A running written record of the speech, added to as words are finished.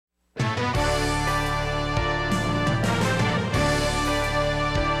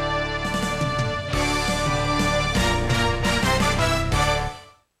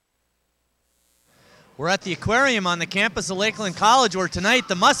We're at the aquarium on the campus of Lakeland College, where tonight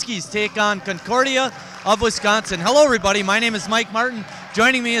the Muskies take on Concordia of Wisconsin. Hello, everybody. My name is Mike Martin.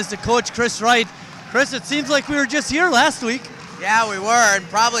 Joining me is the coach, Chris Wright. Chris, it seems like we were just here last week. Yeah, we were, and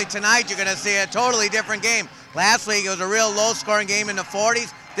probably tonight you're going to see a totally different game. Last week it was a real low-scoring game in the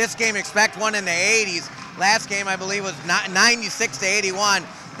 40s. This game, expect one in the 80s. Last game, I believe, was 96 to 81.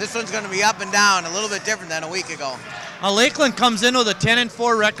 This one's going to be up and down, a little bit different than a week ago. Lakeland comes in with a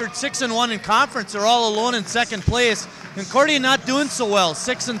 10-4 record, 6-1 in conference. They're all alone in second place. Concordia not doing so well,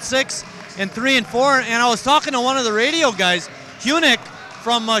 6-6 and 3-4. And I was talking to one of the radio guys, Hunick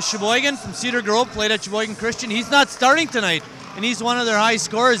from Sheboygan, from Cedar Grove, played at Sheboygan Christian. He's not starting tonight, and he's one of their high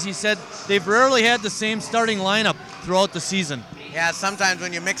scorers. He said they've rarely had the same starting lineup throughout the season. Yeah, sometimes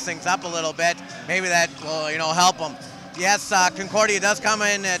when you mix things up a little bit, maybe that will, help them. Yes, Concordia does come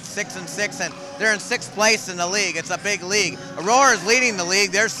in at 6-6, and they're in 6th place in the league. It's a big league. Aurora is leading the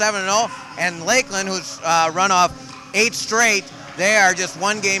league. They're 7-0, and Lakeland, who's run off 8 straight, they are just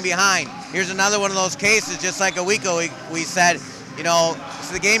 1 game behind. Here's another one of those cases, just like a week ago we said,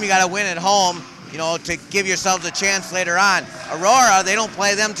 it's the game you got to win at home, to give yourselves a chance later on. Aurora, they don't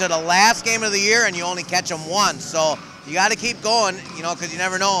play them to the last game of the year, and you only catch them once. So you got to keep going, because you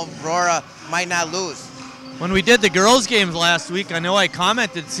never know. Aurora might not lose. When we did the girls' games last week, I know I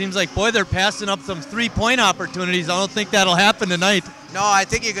commented, it seems like, boy, they're passing up some 3-point opportunities. I don't think that'll happen tonight. No, I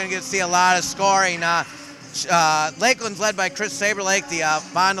think you're going to see a lot of scoring. Lakeland's led by Chris Saberlake, the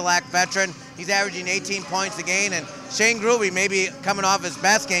Fond du Lac veteran. He's averaging 18 points a game, and Shane Gruby, maybe coming off his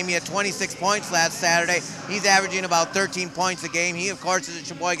best game. He had 26 points last Saturday. He's averaging about 13 points a game. He, of course, is a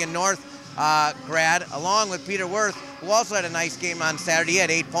Sheboygan North grad, along with Peter Worth, who also had a nice game on Saturday. He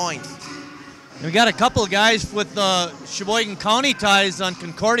had 8 points. We got a couple of guys with Sheboygan County ties on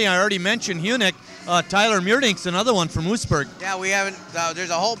Concordia. I already mentioned Hunick. Tyler Meerdink's another one from Oostburg. Yeah, we haven't. There's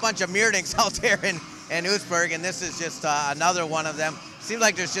a whole bunch of Meerdinks out there in Oostburg, and this is just another one of them. Seems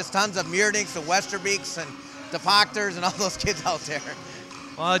like there's just tons of Meerdinks and Westerbeeks and DePachters and all those kids out there.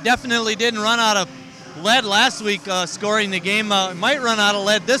 Well, definitely didn't run out of lead last week scoring the game. Might run out of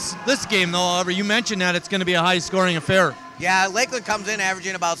lead this game, though. However, you mentioned that it's going to be a high-scoring affair. Yeah, Lakeland comes in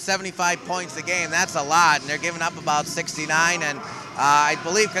averaging about 75 points a game. That's a lot, and they're giving up about 69, and I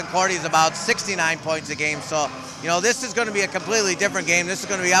believe Concordia is about 69 points a game. So, this is going to be a completely different game. This is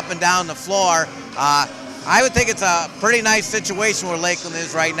going to be up and down the floor. I would think it's a pretty nice situation where Lakeland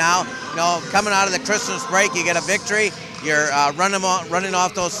is right now. Coming out of the Christmas break, you get a victory. You're running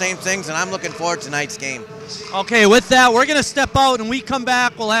off those same things, and I'm looking forward to tonight's game. Okay, with that, we're going to step out, and we come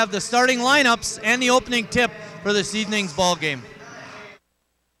back. We'll have the starting lineups and the opening tip for this evening's ball game.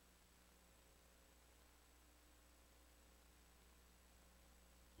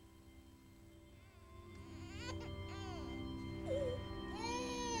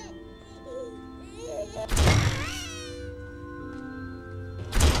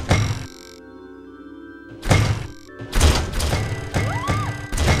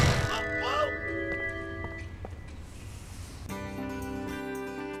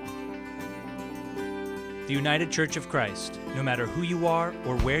 The United Church of Christ. No matter who you are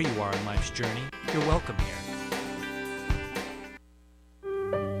or where you are in life's journey, you're welcome here.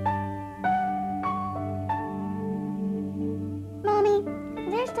 Mommy,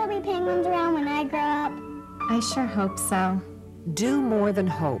 will there still be penguins around when I grow up? I sure hope so. Do more than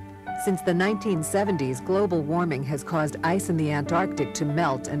hope. Since the 1970s, global warming has caused ice in the Antarctic to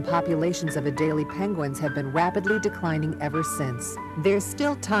melt, and populations of Adelie penguins have been rapidly declining ever since. There's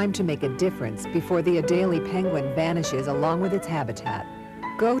still time to make a difference before the Adelie penguin vanishes along with its habitat.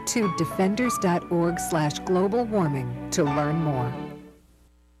 Go to defenders.org/global warming to learn more.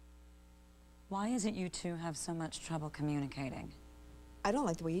 Why is it you two have so much trouble communicating? I don't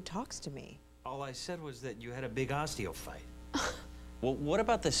like the way he talks to me. All I said was that you had a big osteo fight. Well, what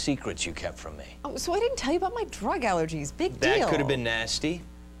about the secrets you kept from me? Oh, so I didn't tell you about my drug allergies. Big deal. That could have been nasty.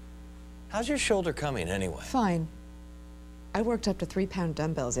 How's your shoulder coming anyway? Fine. I worked up to 3-pound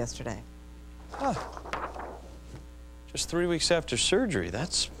dumbbells yesterday. Huh. Just 3 weeks after surgery.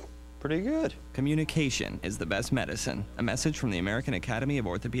 That's pretty good. Communication is the best medicine. A message from the American Academy of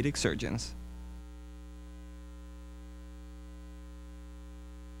Orthopedic Surgeons.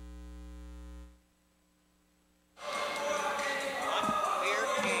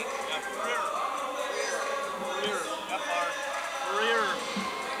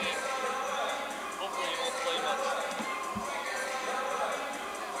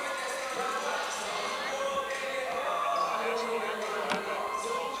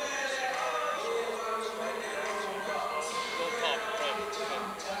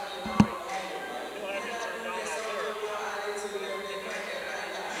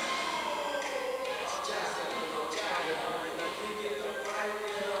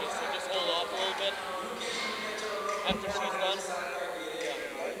 after she's done.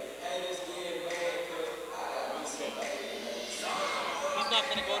 He's not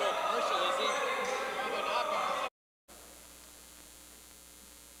going to go to a commercial, is he? Probably not.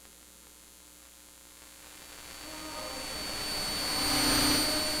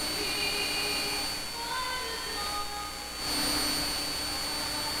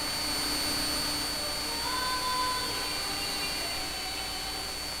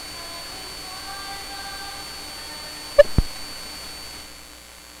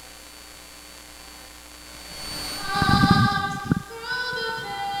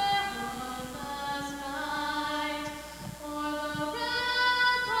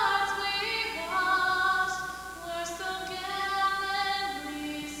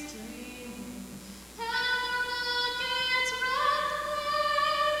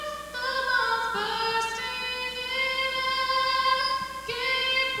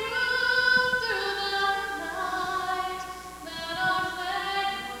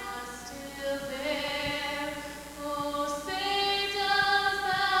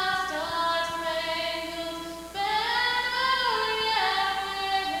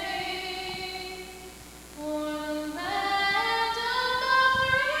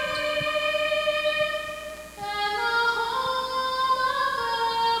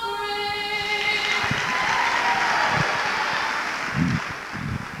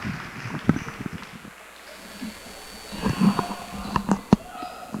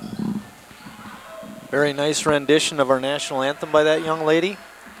 Very nice rendition of our national anthem by that young lady.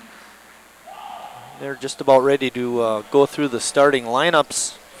 They're just about ready to go through the starting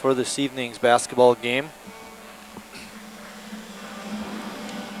lineups for this evening's basketball game.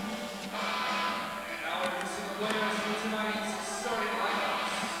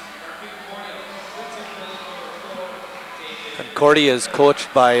 Concordia is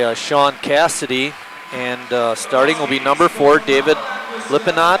coached by Sean Cassidy, and starting will be number 4, David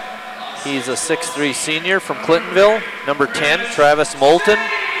Lipinot. He's a 6'3" senior from Clintonville. Number 10, Travis Moulton,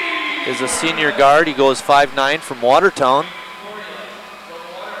 is a senior guard. He goes 5'9" from Watertown.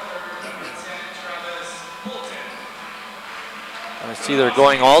 I see they're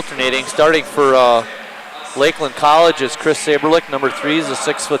going alternating. Starting for Lakeland College is Chris Saberlich. Number 3 is a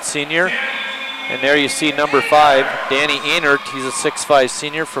 6' senior. And there you see number 5, Danny Einert. He's a 6'5"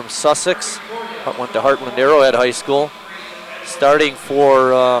 senior from Sussex. Went to Heartland Arrowhead High School. Starting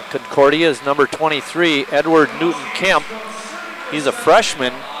for Concordia is number 23, Edward Newton Kemp. He's a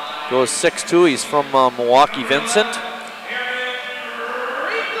freshman, goes 6'2". He's from Milwaukee Vincent.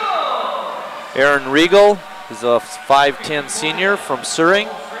 Aaron Regal is a 5'10" senior from Suring.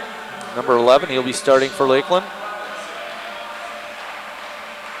 Number 11, he'll be starting for Lakeland.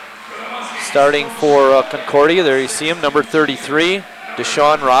 Starting for Concordia, there you see him, number 33,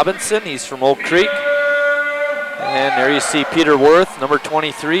 Deshaun Robinson. He's from Oak Creek. And there you see Peter Worth, number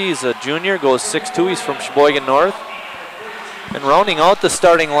 23. He's a junior, goes 6'2". He's from Sheboygan North. And rounding out the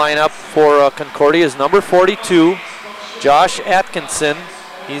starting lineup for Concordia is number 42, Josh Atkinson.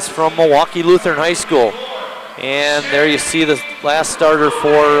 He's from Milwaukee Lutheran High School. And there you see the last starter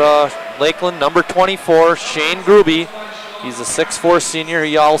for Lakeland, number 24, Shane Gruby. He's a 6'4" senior.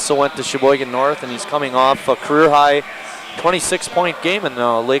 He also went to Sheboygan North, and he's coming off a career-high 26-point game in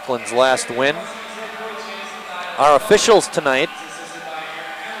Lakeland's last win. Our officials tonight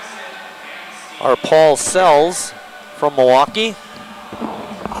are Paul Sells from Milwaukee,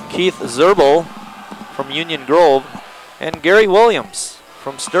 Keith Zerbel from Union Grove, and Gary Williams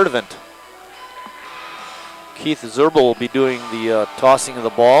from Sturtevant. Keith Zerbel will be doing the tossing of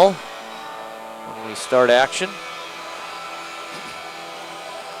the ball when we start action.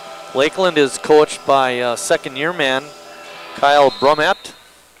 Lakeland is coached by second-year man Kyle Brummett.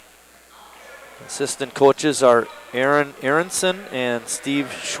 Assistant coaches are Aaron Aronson and Steve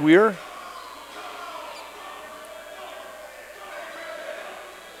Schweer.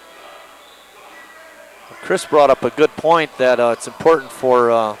 Chris brought up a good point that it's important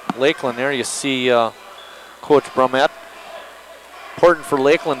for Lakeland. There you see Coach Brummett. Important for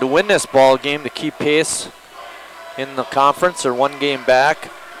Lakeland to win this ball game to keep pace in the conference. They're one game back.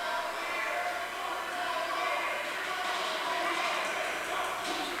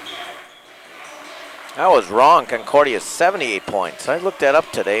 I was wrong. Concordia's 78 points. I looked that up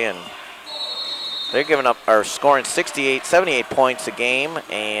today, and they're giving up or scoring 78 points a game,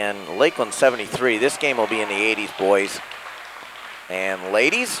 and Lakeland 73. This game will be in the 80s, boys and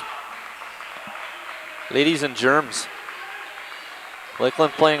ladies. Ladies and germs.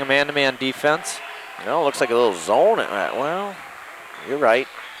 Lakeland playing a man-to-man defense. You know, looks like a little zone. Well, you're right.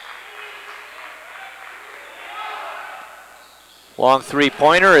 Long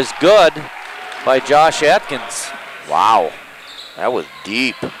three-pointer is good by Josh Atkins. Wow, that was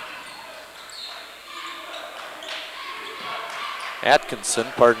deep. Atkinson,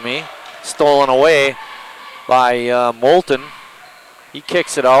 pardon me, stolen away by Moulton. He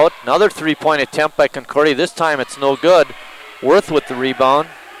kicks it out. Another three-point attempt by Concordia. This time it's no good. Worth with the rebound.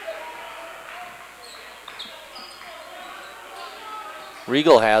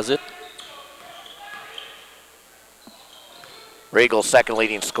 Regal has it. Regal's second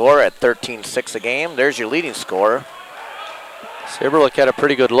leading scorer at 13-6 a game. There's your leading scorer. Saberlick had a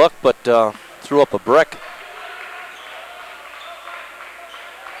pretty good look, but threw up a brick.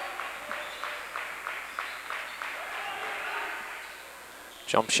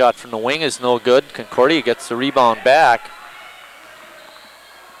 Jump shot from the wing is no good. Concordia gets the rebound back.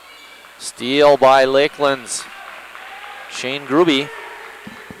 Steal by Lakeland's Shane Gruby.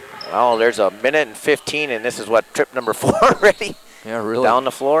 Well, there's a minute and 15, and this is what, trip number 4 already? Yeah, really. Down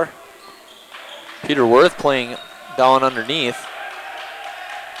the floor. Peter Worth playing down underneath.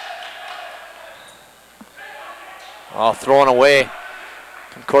 Oh, thrown away.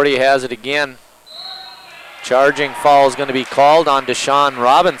 Concordia has it again. Charging foul is going to be called on Deshaun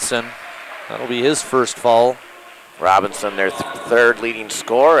Robinson. That'll be his first foul. Robinson, their third leading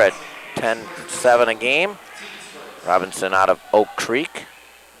scorer at 10-7 a game. Robinson out of Oak Creek.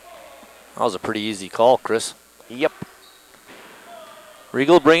 That was a pretty easy call, Chris. Yep.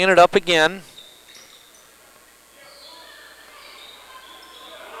 Regal bringing it up again.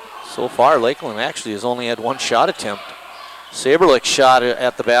 So far, Lakeland actually has only had one shot attempt. Saberlick's shot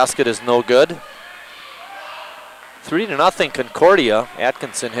at the basket is no good. 3-0 Concordia.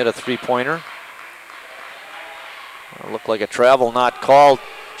 Atkinson hit a three-pointer. Looked like a travel not called.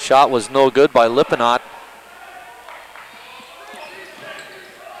 Shot was no good by Lippinaut.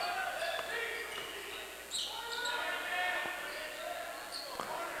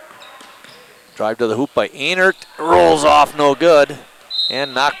 Drive to the hoop by Einert. Rolls off, no good.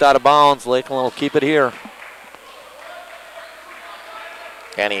 And knocked out of bounds. Lakeland will keep it here.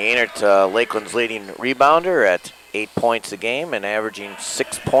 Kenny Einert, Lakeland's leading rebounder at 8 points a game and averaging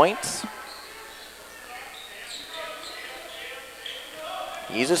 6 points.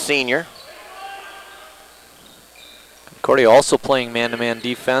 He's a senior. Concordia also playing man-to-man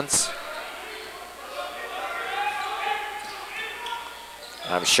defense.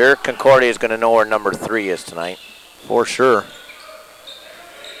 I'm sure Concordia is going to know where number 3 is tonight. For sure.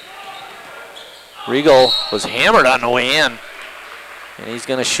 Regal was hammered on the way in, and he's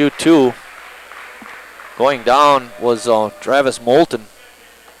going to shoot 2. Going down was Travis Moulton.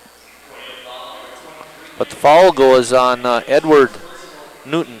 But the foul goes on Edward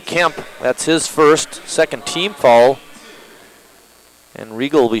Newton-Kemp. That's his first, second team foul. And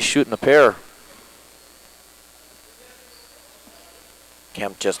Regal will be shooting a pair.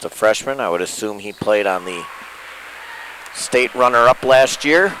 Kemp just a freshman. I would assume he played on the state runner-up last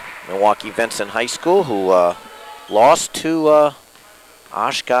year, Milwaukee Vincent High School, who lost to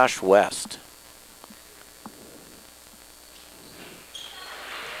Oshkosh West.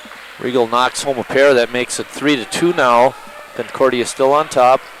 Regal knocks home a pair. That makes it 3-2 now. Concordia still on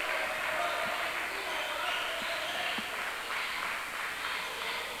top.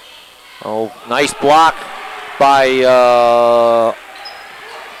 Oh, nice block by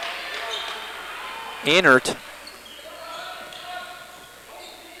Einert.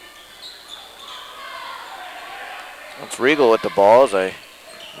 It's Regal with the ball. As I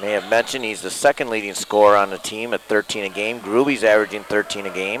may have mentioned, he's the second leading scorer on the team at 13 a game. Gruby's averaging 13 a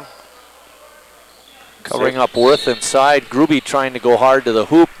game. Covering up Worth inside. Gruby trying to go hard to the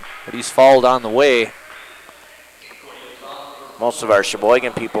hoop, but he's fouled on the way. Most of our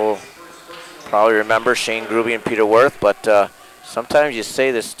Sheboygan people probably remember Shane Gruby and Peter Worth, but sometimes you say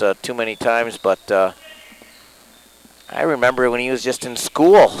this too many times, but I remember when he was just in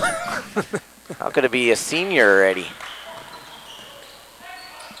school. How could it be a senior already?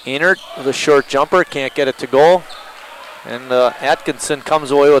 Einert with a short jumper, can't get it to go. And Atkinson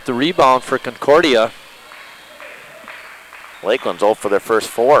comes away with the rebound for Concordia. Lakeland's 0 for their first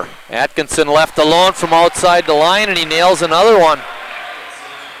 4. Atkinson left alone from outside the line, and he nails another one.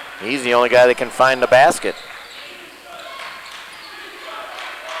 He's the only guy that can find the basket.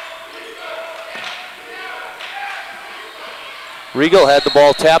 Regal had the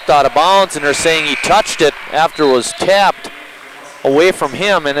ball tapped out of bounds, and they're saying he touched it after it was tapped away from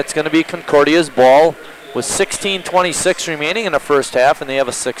him, and it's going to be Concordia's ball with 16:26 remaining in the first half, and they have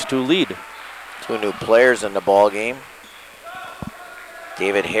a 6-2 lead. 2 new players in the ball game.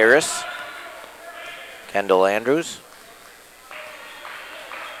 David Harris, Kendall Andrews.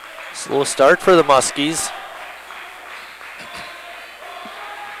 Slow start for the Muskies.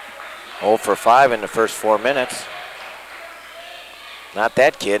 0 for 5 in the first 4 minutes. Not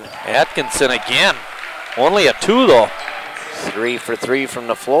that kid. Atkinson again. Only a 2 though. 3 for 3 from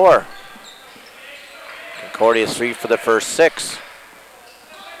the floor. Concordia 3 for the first 6.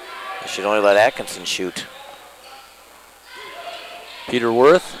 They should only let Atkinson shoot. Peter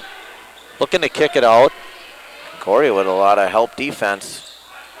Worth looking to kick it out. Concordia with a lot of help defense.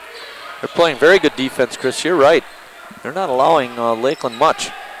 They're playing very good defense, Chris. You're right. They're not allowing Lakeland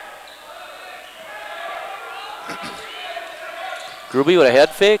much. Gruby with a head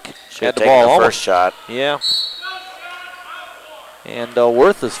fake. Should had have the taken ball the first shot. Yeah. And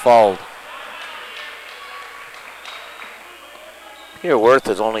Worth is fouled. Peter Worth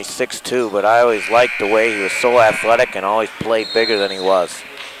is only 6'2", but I always liked the way he was so athletic and always played bigger than he was.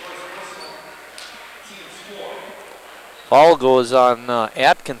 Foul goes on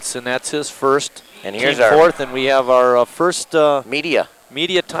Atkinson. That's his first. And here's our fourth, and we have our first media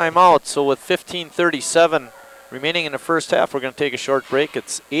timeout. So with 15:37 remaining in the first half, we're going to take a short break.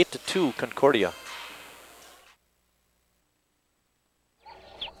 It's 8-2 Concordia.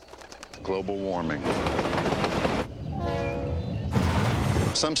 Global warming.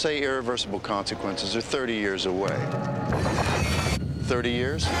 Some say irreversible consequences are 30 years away. 30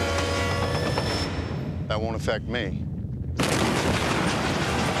 years? That won't affect me.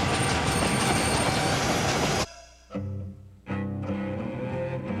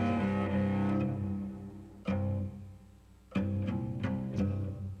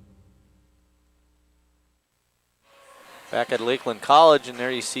 Back at Lakeland College, and there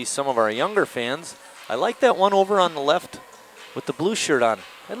you see some of our younger fans. I like that one over on the left with the blue shirt on.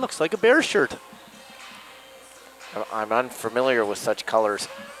 It looks like a Bear shirt. I'm unfamiliar with such colors.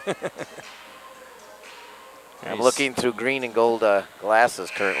 I'm looking through green and gold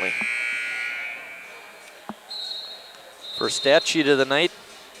glasses currently. First stat sheet of the night.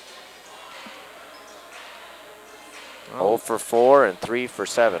 0 for 4 and 3 for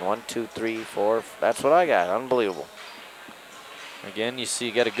 7. 1, 2, 3, 4. That's what I got. Unbelievable. Again, you see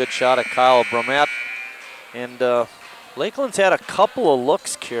you got a good shot at Kyle Bromat. And Lakeland's had a couple of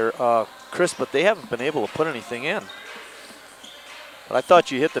looks, Chris, but they haven't been able to put anything in. But I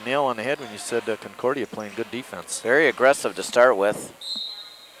thought you hit the nail on the head when you said Concordia playing good defense. Very aggressive to start with.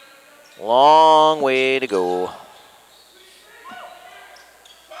 Long way to go.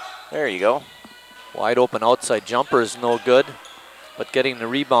 There you go. Wide open outside jumper is no good. But getting the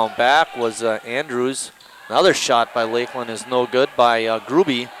rebound back was Andrews. Another shot by Lakeland is no good by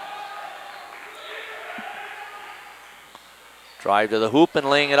Gruby. Drive to the hoop and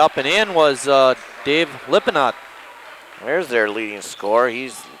laying it up and in was Dave Lipinot. There's their leading scorer.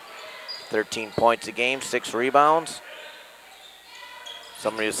 He's 13 points a game, 6 rebounds.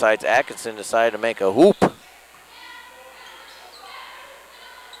 Somebody besides Atkinson decided to make a hoop.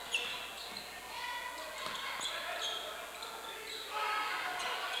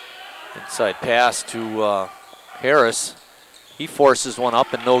 Inside pass to Harris. He forces one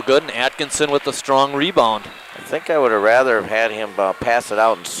up and no good, and Atkinson with a strong rebound. I think I would have rather have had him pass it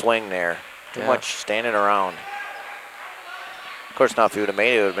out and swing there. Too much standing around. Of course, now if he would have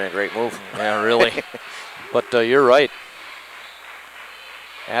made it, it would have been a great move. Yeah, really. But you're right.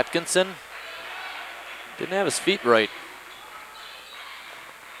 Atkinson didn't have his feet right.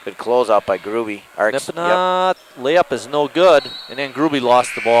 Good closeout by Gruby. Lipinot, layup is no good, and then Gruby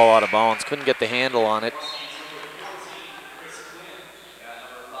lost the ball out of bounds. Couldn't get the handle on it.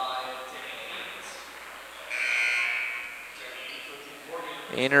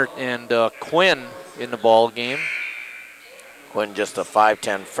 Einert and Quinn in the ball game. Quinn just a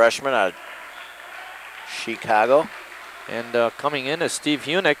 5'10" freshman out of Chicago. And coming in is Steve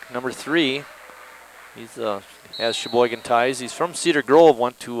Hunick, number 3. He's has Sheboygan ties. He's from Cedar Grove,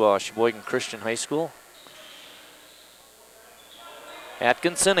 went to Sheboygan Christian High School.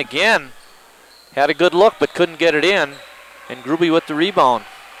 Atkinson again had a good look but couldn't get it in. And Gruby with the rebound.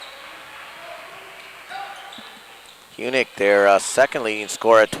 Hunick, their second leading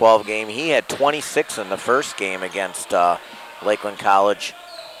scorer at 12 game. He had 26 in the first game against Lakeland College.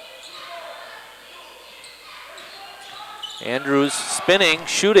 Andrews spinning,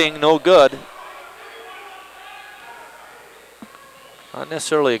 shooting, no good. Not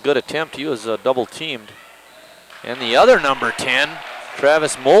necessarily a good attempt. He was double teamed. And the other number 10,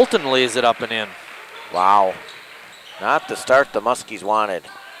 Travis Moulton, lays it up and in. Wow. Not the start the Muskies wanted.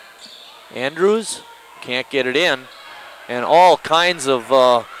 Andrews can't get it in. And all kinds of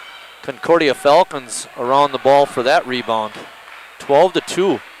Concordia Falcons around the ball for that rebound.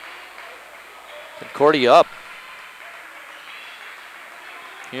 12-2. Concordia up.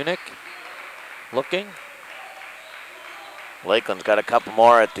 Hunick looking. Lakeland's got a couple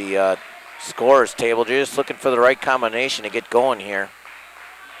more at the scorer's table. They're just looking for the right combination to get going here.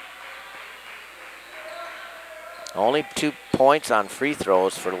 Only 2 points on free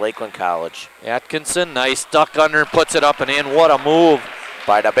throws for Lakeland College. Atkinson, nice duck under, puts it up and in. What a move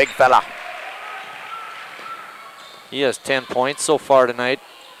by the big fella. He has 10 points so far tonight.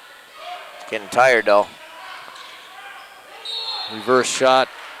 Getting tired though. Reverse shot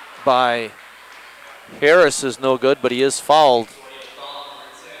by Harris is no good, but he is fouled.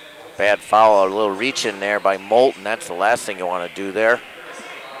 Bad foul, a little reach in there by Moulton. That's the last thing you want to do there.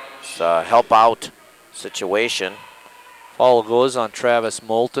 It's a help out situation. Foul goes on Travis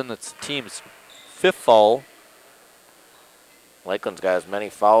Moulton. It's the team's 5th foul. Lakeland's got as many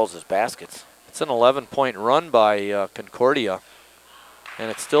fouls as baskets. It's an 11-point run by Concordia, and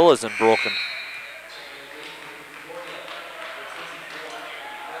it still isn't broken.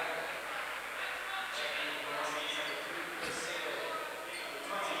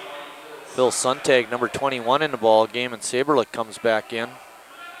 Phil Suntag, number 21 in the ball game, and Saberlick comes back in.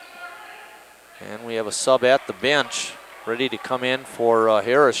 And we have a sub at the bench, ready to come in for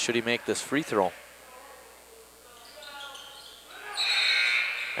Harris should he make this free throw.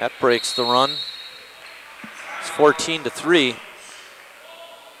 That breaks the run. It's 14-3.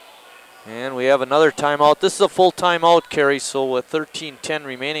 And we have another timeout. This is a full timeout, Kerry, so with 13:10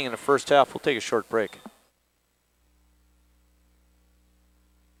 remaining in the first half, we'll take a short break.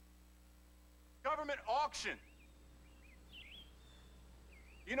 Government auction.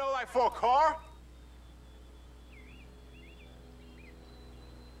 You know, like for a car?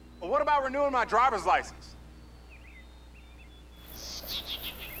 Well, what about renewing my driver's license?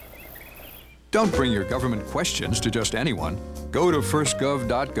 Don't bring your government questions to just anyone. Go to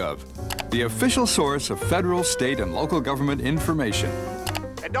firstgov.gov, the official source of federal, state, and local government information.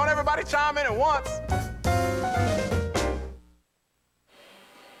 And don't everybody chime in at once.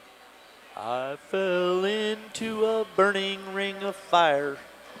 I fell into a burning ring of fire.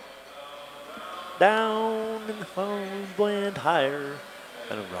 Down and home went higher.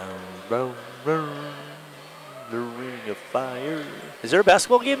 And around, round, the ring of fire. Is there a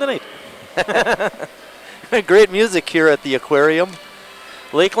basketball game tonight? Great music here at the aquarium.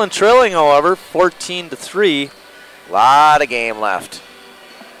 Lakeland trailing, however, 14-3. Lot of game left.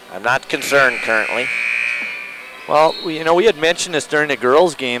 I'm not concerned currently. Well, we had mentioned this during the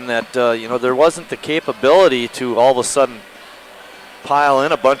girls' game that there wasn't the capability to all of a sudden pile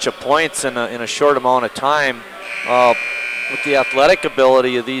in a bunch of points in a short amount of time. With the athletic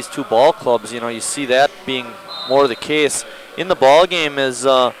ability of these two ball clubs, you see that being more the case. In the ball game is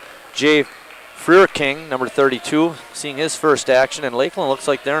Jay Freerking, number 32, seeing his first action, and Lakeland looks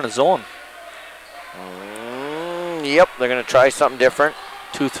like they're in a zone. Yep, they're going to try something different.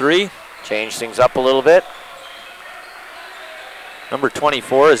 2-3. Change things up a little bit. Number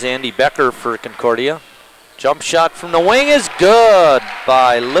 24 is Andy Becker for Concordia. Jump shot from the wing is good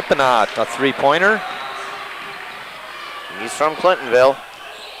by Lipinot, a three-pointer. He's from Clintonville.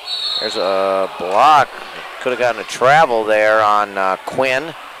 There's a block. Could have gotten a travel there on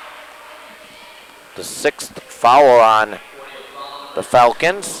Quinn. The 6th foul on the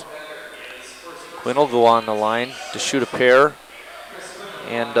Falcons. Quinn will go on the line to shoot a pair.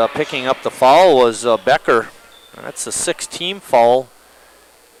 And picking up the foul was Becker. That's the 6th team foul.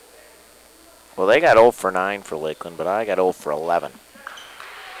 Well, they got 0 for 9 for Lakeland, but I got 0 for 11.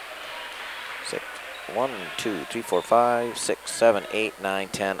 1, 2, 3, 4, 5, 6, 7, 8, 9,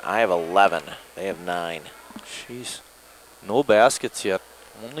 10. I have 11. They have 9. Jeez. No baskets yet.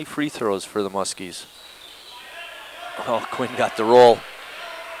 Only free throws for the Muskies. Oh, Quinn got the roll.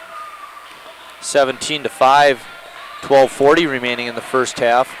 17-5. 12:40 remaining in the first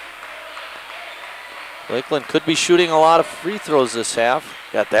half. Lakeland could be shooting a lot of free throws this half.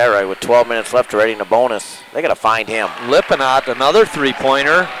 Got that right with 12 minutes left already in the bonus. They got to find him. Lipinot, another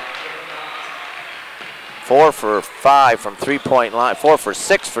three-pointer. 4 for 5 from three-point line. 4 for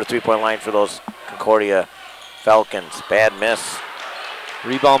 6 for three-point line for those Concordia Falcons. Bad miss.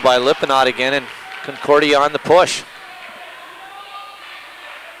 Rebound by Lipinot again, and Concordia on the push.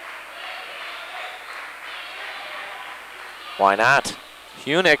 Why not?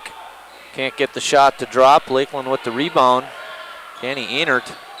 Hunick can't get the shot to drop. Lakeland with the rebound. Danny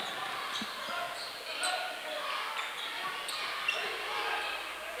Einert.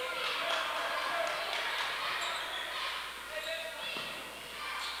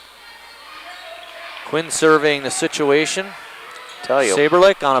 Quinn surveying the situation. Tell you.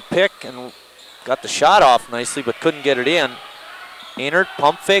 Saberlick on a pick and got the shot off nicely, but couldn't get it in. Einert,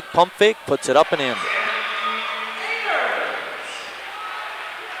 pump fake, puts it up and in.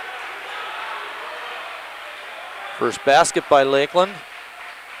 First basket by Lakeland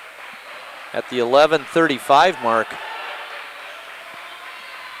at the 11:35 mark.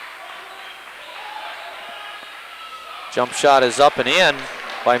 Jump shot is up and in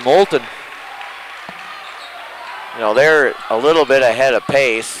by Moulton. You know, they're a little bit ahead of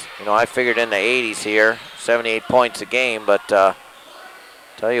pace. You know, I figured in the 80s here, 78 points a game, but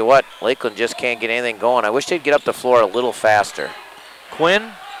tell you what, Lakeland just can't get anything going. I wish they'd get up the floor a little faster.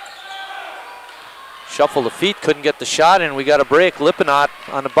 Quinn, shuffle the feet, couldn't get the shot, and we got a break. Lippinaut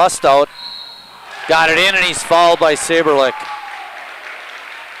on the bust out. Got it in, and he's fouled by Saberlick.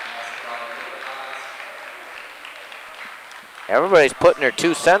 Everybody's putting their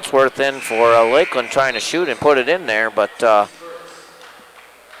 2 cents worth in for Lakeland trying to shoot and put it in there, but the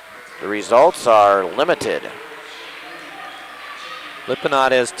results are limited.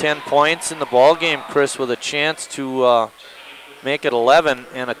 Lippinaut has 10 points in the ball game, Chris, with a chance to make it 11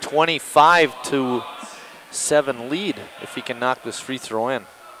 and a 25-7 lead if he can knock this free throw in.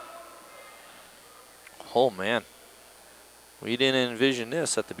 Oh man, we didn't envision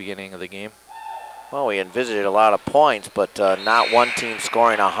this at the beginning of the game. Well, we envisaged a lot of points, but not one team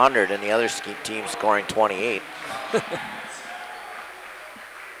scoring 100 and the other team scoring 28.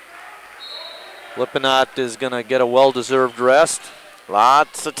 Lippinaut is going to get a well-deserved rest.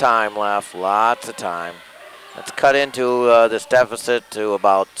 Lots of time left, lots of time. Let's cut into this deficit to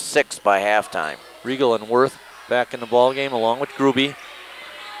about 6 by halftime. Regal and Worth back in the ball game along with Gruby.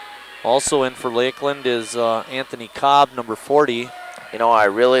 Also in for Lakeland is Anthony Cobb, number 40. You know, I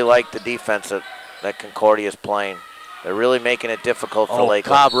really like the defense that Concordia is playing. They're really making it difficult for Lakeland.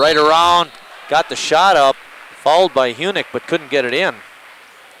 Cobb right around, got the shot up, fouled by Hunick, but couldn't get it in.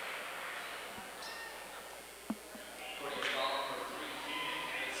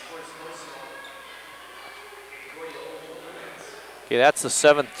 Okay, that's the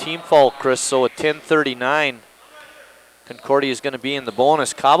 7th team foul, Chris, so at 10:39, Concordia is going to be in the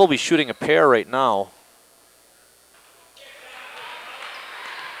bonus. Cobb will be shooting a pair right now.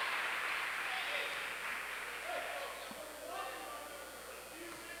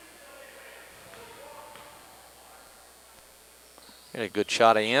 Got a good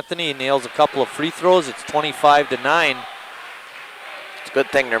shot of Anthony. He nails a couple of free throws. It's 25-9. It's a good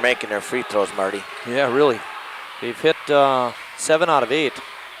thing they're making their free throws, Marty. Yeah, really. They've hit 7 out of 8.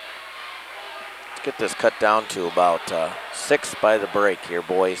 Let's get this cut down to about 6 by the break here,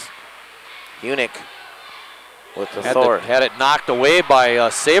 boys. Hunick with the sword. Had it knocked away by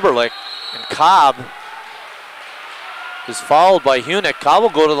Saberlick, and Cobb is fouled by Hunick. Cobb will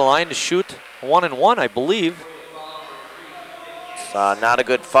go to the line to shoot 1-1, I believe. Not a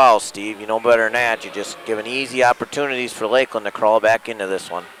good foul, Steve. You know better than that. You're just giving easy opportunities for Lakeland to crawl back into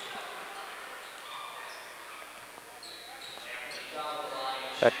this one.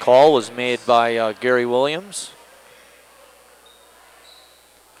 That call was made by Gary Williams.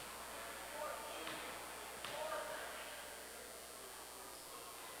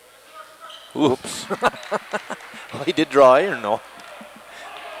 Oops. Well, he did draw iron, no?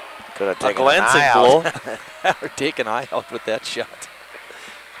 Could have taken an eye out. Or take an eye out with that shot.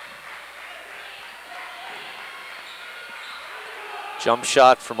 Jump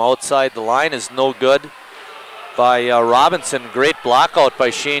shot from outside the line is no good by Robinson. Great block out by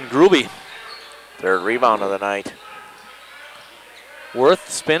Shane Gruby. 3rd rebound of the night. Worth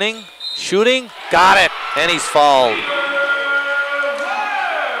spinning, shooting, got it, and he's fouled.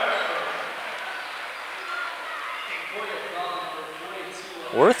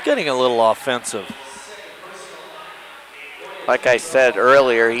 Worth getting a little offensive. Like I said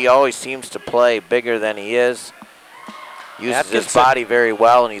earlier, he always seems to play bigger than he is. Uses his body very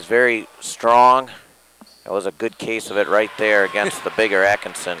well, and he's very strong. That was a good case of it right there against the bigger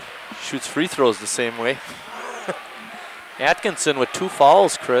Atkinson. Shoots free throws the same way. Atkinson with 2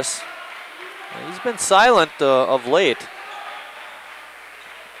 fouls, Chris. He's been silent of late.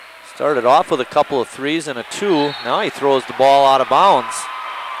 Started off with a couple of 3s and a 2. Now he throws the ball out of bounds.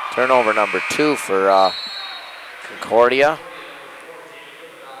 Turnover number 2 for Concordia.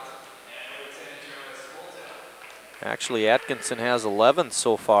 Actually, Atkinson has 11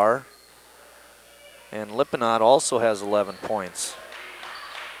 so far. And Lippinaut also has 11 points.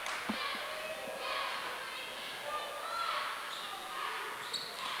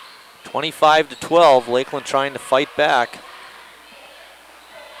 (25-12). Lakeland trying to fight back.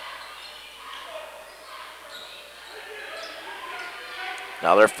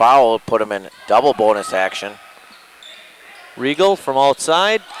 Now their foul will put them in double bonus action. Regal from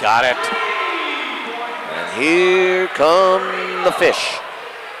outside, got it. And here come the fish.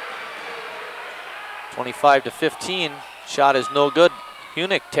 25-15, shot is no good.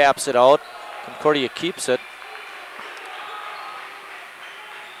 Hunick taps it out, Concordia keeps it.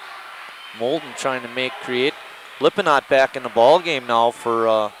 Molden trying to create. Lippinaut back in the ball game now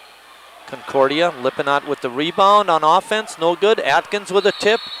for Concordia. Lippinatt with the rebound on offense, no good. Atkins with a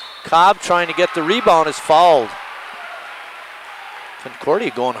tip. Cobb trying to get the rebound is fouled. Concordia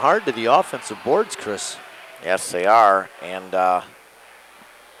going hard to the offensive boards, Chris. Yes, they are. And all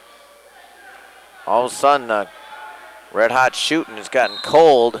of a sudden, red hot shooting has gotten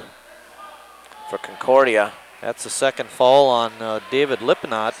cold for Concordia. That's the second foul on David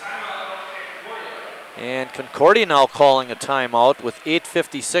Lippinatt. And Concordia now calling a timeout with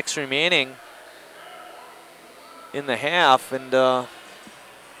 8:56 remaining in the half. And I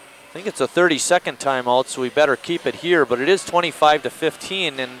think it's a 30-second timeout, so we better keep it here. But it is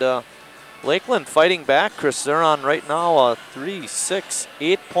 25-15, and Lakeland fighting back, Chris. They're on right now a 3, 6,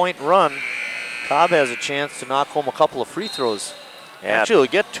 8-point run. Cobb has a chance to knock home a couple of free throws. Yeah, actually, we'll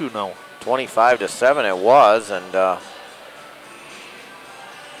get two now. 25-7 it was, and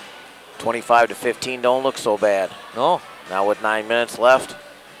 25-15 don't look so bad. No. Now with 9 minutes left.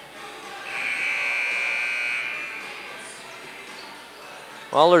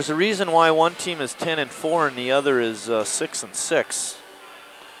 Well, there's a reason why one team is 10-4 and the other is 6-6.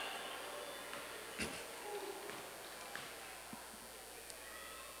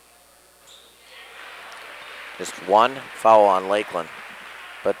 Just one foul on Lakeland.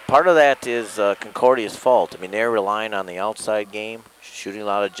 But part of that is Concordia's fault. I mean, they're relying on the outside game, shooting a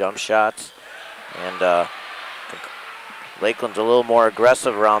lot of jump shots. And Lakeland's a little more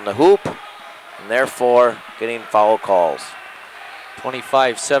aggressive around the hoop, and therefore getting foul calls.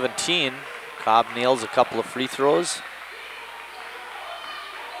 25-17. Cobb nails a couple of free throws.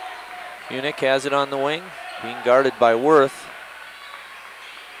 Hunick has it on the wing, being guarded by Worth.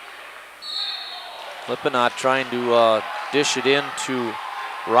 Lippinatt trying to dish it in to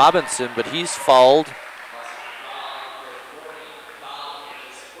Robinson, but he's fouled.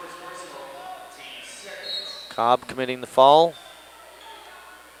 Cobb committing the foul.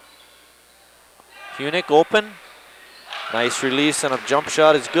 Hunick open. Nice release and a jump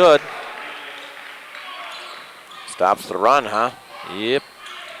shot is good. Stops the run, huh? Yep.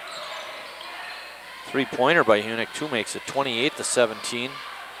 Three-pointer by Hunick, too, makes it 28-17.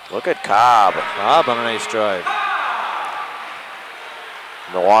 Look at Cobb. Cobb on a nice drive.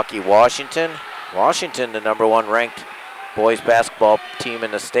 Milwaukee, Washington. Washington, the #1 ranked boys basketball team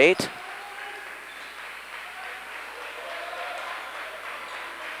in the state.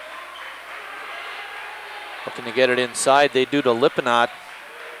 Looking to get it inside. They do to Lippinatt.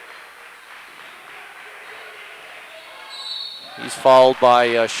 He's fouled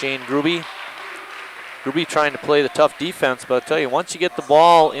by Shane Gruby. Gruby trying to play the tough defense, but I'll tell you, once you get the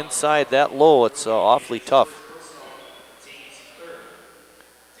ball inside that low, it's awfully tough.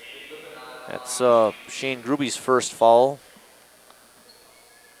 That's Shane Gruby's first foul.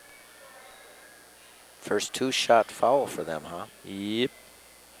 First two-shot foul for them, huh? Yep.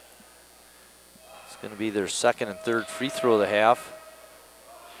 It's going to be their second and third free throw of the half.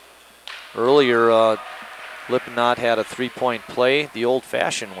 Earlier, Lippinatt had a three-point play the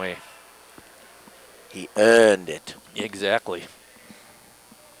old-fashioned way. He earned it. Exactly.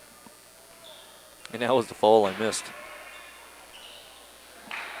 And that was the foul I missed.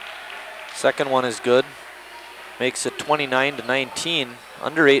 Second one is good. Makes it 29-19.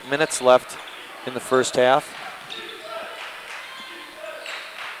 Under 8 minutes left in the first half.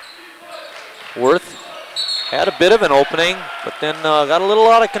 Worth had a bit of an opening, but then got a little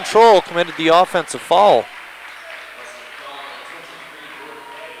out of control, committed the offensive foul.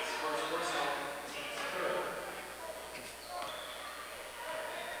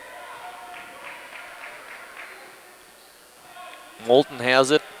 Moulton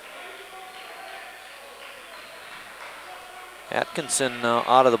has it. Atkinson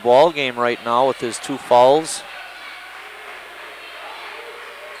out of the ball game right now with his 2 fouls.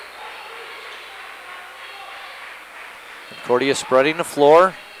 Concordia spreading the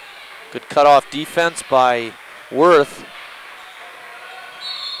floor. Good cutoff defense by Worth.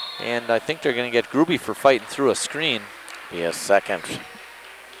 And I think they're going to get Gruby for fighting through a screen. Be a second.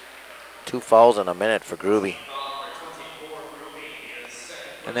 2 fouls in a minute for Gruby.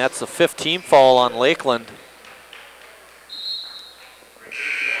 And that's the 5th team foul on Lakeland.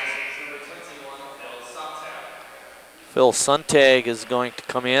 Phil Suntag is going to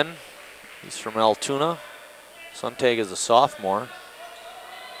come in. He's from Altoona. Suntag is a sophomore.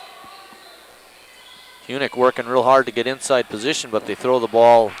 Hunick working real hard to get inside position, but they throw the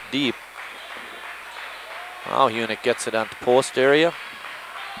ball deep. Now Hunick gets it onto post area.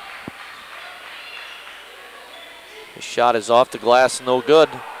 His shot is off the glass, no good.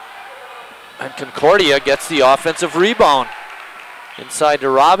 And Concordia gets the offensive rebound. Inside to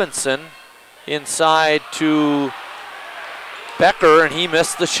Robinson. Inside to Becker, and he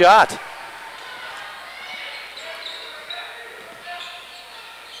missed the shot.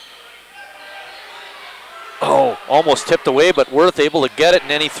 almost tipped away, but Worth able to get it,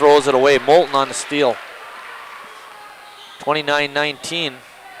 and then he throws it away. Moulton on the steal. 29-19.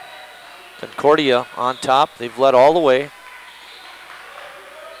 Concordia on top. They've led all the way.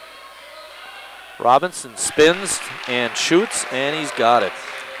 Robinson spins and shoots, and he's got it.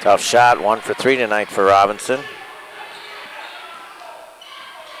 Tough shot, 1 for 3 tonight for Robinson.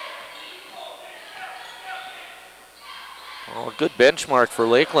 Well, a good benchmark for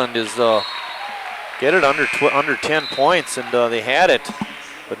Lakeland is get it under 10 points, and they had it.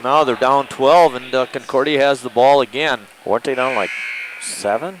 But now they're down 12, and Concordia has the ball again. Weren't they down like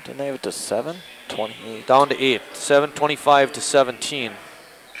 7? Didn't they have it to 7? 28. Down to 8. 7:25 to 17.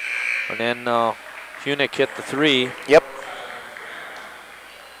 And then Hunick hit the 3. Yep.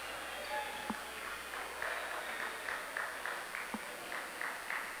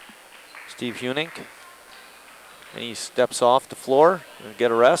 Steve Hunick. And he steps off the floor and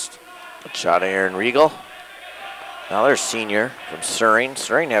get a rest. Good shot of Aaron Regal. Another senior from Suring.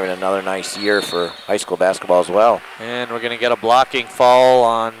 Suring having another nice year for high school basketball as well. And we're going to get a blocking foul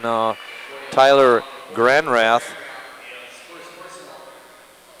on Tyler Granrath.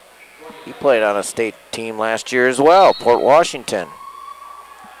 He played on a state team last year as well, Port Washington.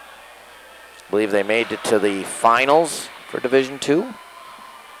 I believe they made it to the finals for Division II.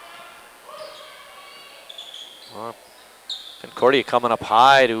 Concordia coming up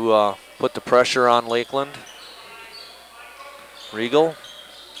high to put the pressure on Lakeland. Regal,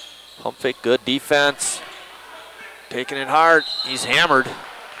 pump fake, good defense. Taking it hard, he's hammered.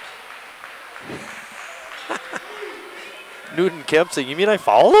 Newton Kemp saying, you mean I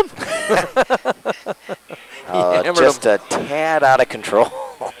fouled him? Just a tad out of control.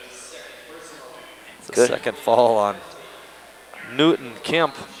 It's the second foul on Newton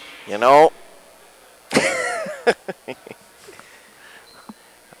Kemp. You know,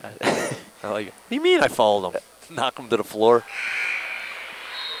 I like it. What do you mean I fouled him? Knock him to the floor.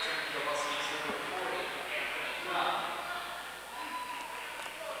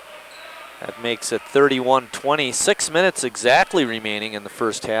 That makes it 31-20. 6 minutes exactly remaining in the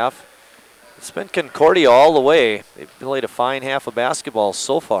first half. It's been Concordia all the way. They've played a fine half of basketball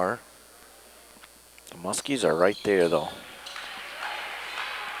so far. the Muskies are right there though.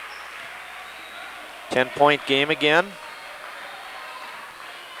 10-point game again.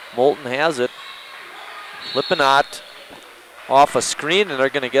 Moulton has it. Lippinatt off a screen, and they're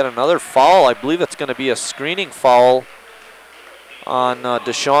going to get another foul. I believe it's going to be a screening foul on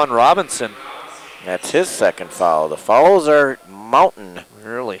Deshaun Robinson. That's his second foul. The fouls are mountain.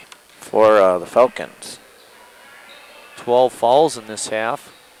 Really? For the Falcons. 12 fouls in this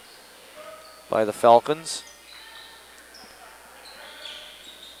half by the Falcons.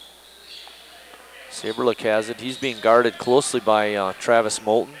 Saberlick has it. He's being guarded closely by Travis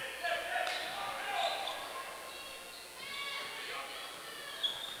Moulton.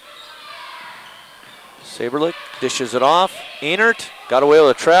 Saberlick dishes it off. Einert got away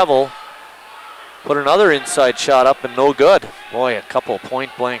with a travel. Put another inside shot up and no good. Boy, a couple of point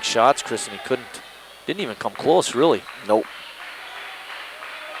blank shots, Chris, and he didn't even come close, really. Nope.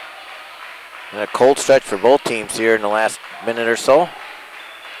 And a cold stretch for both teams here in the last minute or so.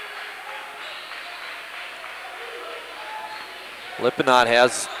 Lippinatt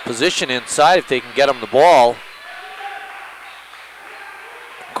has position inside if they can get him the ball.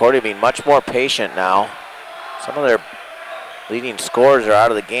 Concordia being much more patient now. Some of their leading scorers are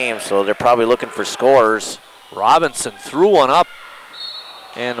out of the game, so they're probably looking for scores. Robinson threw one up,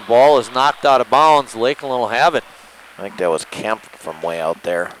 and the ball is knocked out of bounds. Lakeland will have it. I think that was Kemp from way out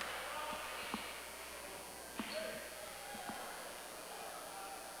there.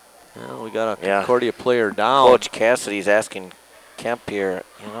 Well, we got a Concordia player down. Coach Cassidy's asking Kemp here,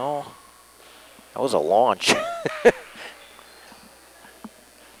 you know, that was a launch. Get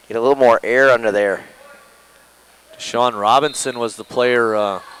a little more air under there. Deshaun Robinson was the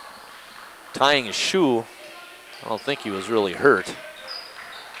player tying his shoe. I don't think he was really hurt.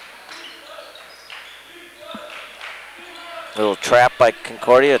 Little trap by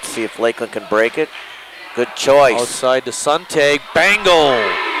Concordia. Let's see if Lakeland can break it. Good choice. Outside to Suntag.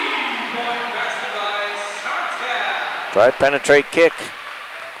 Bango! Drive, penetrate, kick.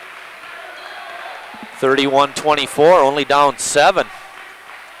 31-24, only down 7.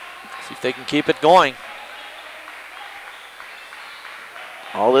 See if they can keep it going.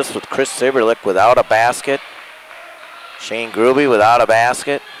 All this with Chris Saberlick without a basket. Shane Gruby without a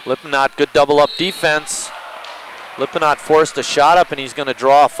basket. Lippinatt, good double up defense. Lippinatt forced a shot up, and he's going to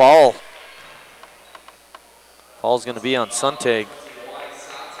draw a foul. Foul's going to be on Suntag.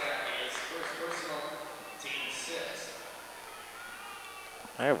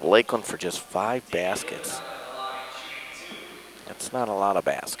 I have Lakeland for just 5 baskets. That's not a lot of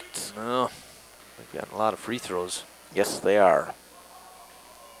baskets. No, they've gotten a lot of free throws. Yes, they are.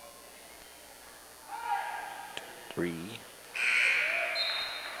 3,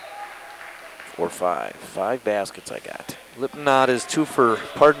 4, 5. 5 baskets I got. Lipnot is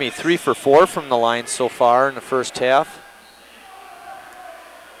 3 for 4 from the line so far in the first half.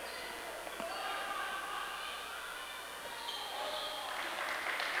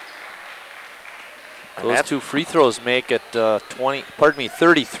 Those 2 free throws make it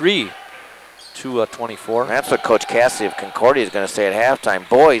 33 to 24. That's what Coach Cassidy of Concordia is going to say at halftime.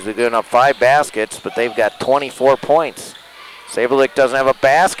 Boys, we've given up 5 baskets, but they've got 24 points. Saber Lake doesn't have a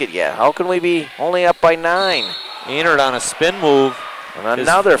basket yet. How can we be only up by 9? Einert on a spin move. And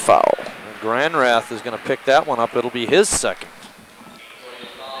another foul. Granrath is going to pick that one up. It'll be his second.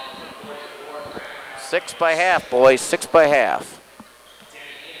 6 by half, boys. 6 by half.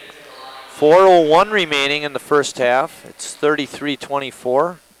 4:01 remaining in the first half. It's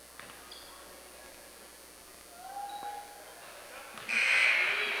 33-24.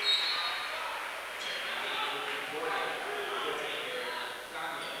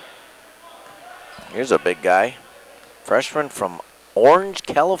 Here's a big guy. Freshman from Orange,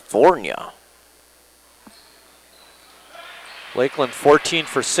 California. Lakeland 14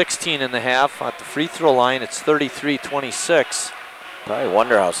 for 16 in the half. At the free throw line, it's 33-26. Probably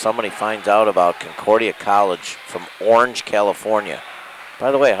wonder how somebody finds out about Concordia College from Orange, California.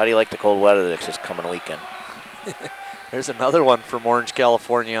 By the way, how do you like the cold weather that's this coming weekend? There's another one from Orange,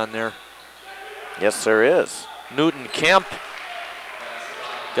 California on there. Yes, there is. Newton Kemp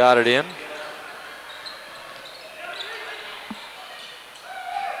got it in.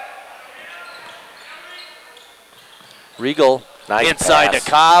 Regal inside to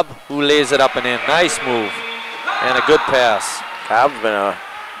Cobb, who lays it up and in. Nice move and a good pass. Cobb's been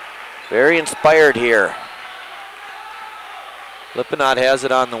very inspired here. Lipinot has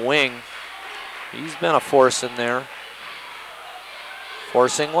it on the wing. He's been a force in there.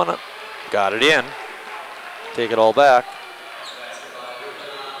 Forcing one up. Got it in. Take it all back.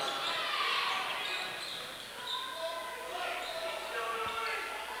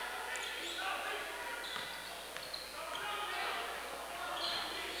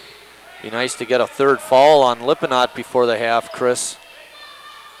 Be nice to get a third foul on Lipinot before the half, Chris.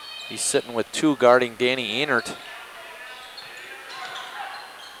 He's sitting with 2 guarding Danny Einert.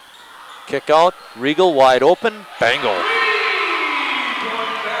 Kick out, Regal wide open, bango.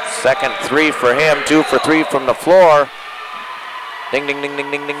 Second 3 for him, 2 for 3 from the floor. Ding, ding, ding,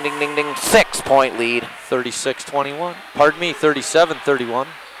 ding, ding, ding, ding, ding, ding. 6-point lead. 36-21, pardon me, 37-31.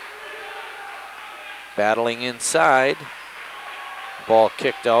 Battling inside. Ball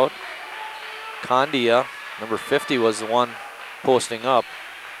kicked out. Concordia, number 50, was the one posting up.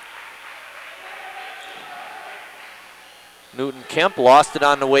 Newton Kemp lost it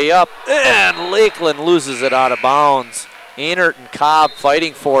on the way up, and Lakeland loses it out of bounds. Einert and Cobb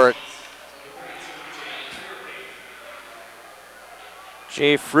fighting for it.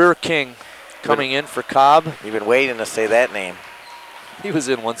 Jay Freerking coming in for Cobb. You've been waiting to say that name. He was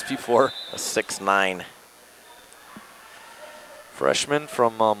in once before. A 6'9". Freshman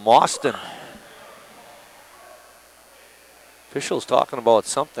from Mauston. Officials talking about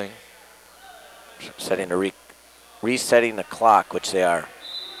something. Resetting the clock, which they are.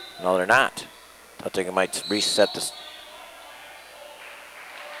 No, they're not. I think it might reset this.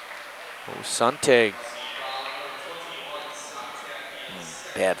 Oh, Suntag.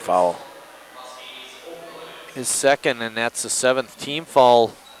 Bad foul. His second, and that's the 7th team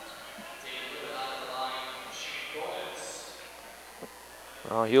foul.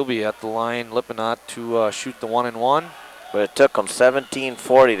 Well, he'll be at the line, Lipinot, to shoot the 1-and-1. But it took them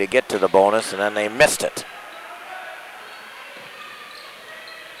 17:40 to get to the bonus, and then they missed it.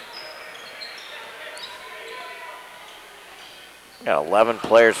 Got 11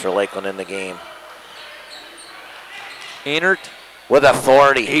 players for Lakeland in the game. Einert with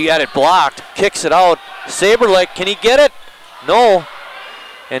authority. He got it blocked, kicks it out. Saber Lake, can he get it? No.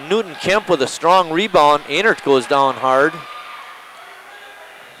 And Newton Kemp with a strong rebound. Einert goes down hard.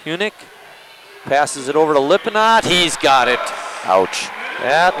 Hunick passes it over to Lipinot. He's got it. Ouch.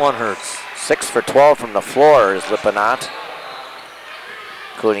 That one hurts. 6 for 12 from the floor is Lipinot,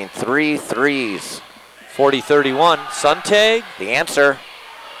 including 3 threes. 40-31. Suntag. The answer.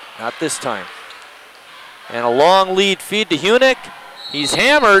 Not this time. And a long lead feed to Hunick. He's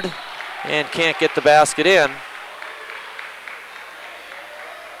hammered and can't get the basket in.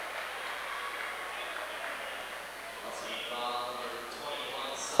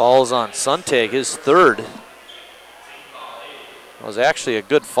 Falls on Suntag, his third. It was actually a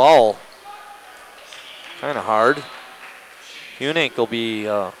good foul. Kind of hard. Hunink will be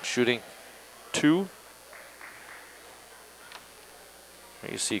shooting 2.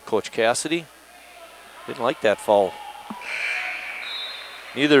 There you see Coach Cassidy. Didn't like that foul.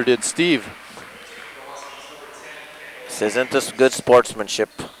 Neither did Steve. This isn't this good sportsmanship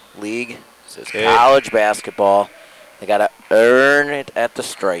league. This is college basketball. They got to earn it at the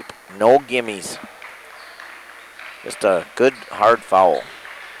stripe. No gimmies. Just a good, hard foul.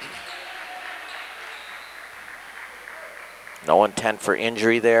 No intent for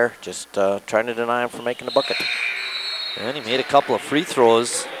injury there. Just trying to deny him from making the bucket. And he made a couple of free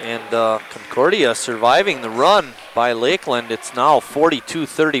throws. And Concordia surviving the run by Lakeland. It's now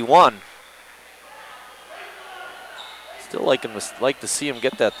 42-31. Still like to see him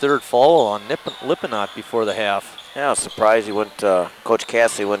get that third foul on Lippinaut before the half. Yeah, I was surprised he wouldn't, Coach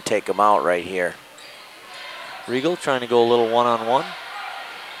Cassidy wouldn't take him out right here. Riegel trying to go a little one-on-one.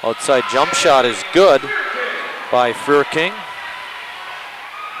 Outside jump shot is good by King.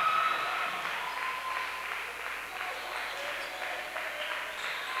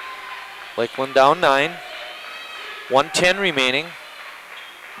 Lakeland down 9. 1:10 remaining.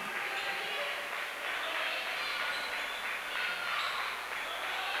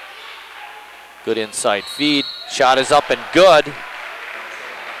 Good inside feed. Shot is up and good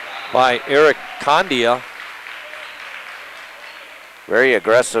by Eric Condia. Very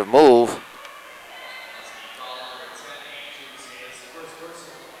aggressive move.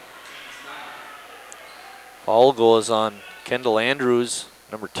 Foul goes on Kendall Andrews,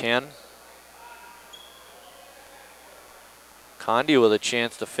 number 10. Condia with a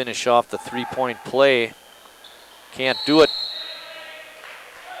chance to finish off the three-point play. Can't do it.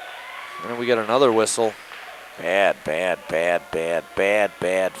 And then we get another whistle. Bad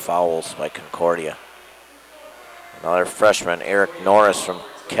fouls by Concordia. Another freshman, Eric Norris from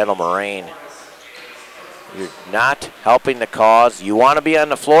Kettle Moraine. You're not helping the cause. You want to be on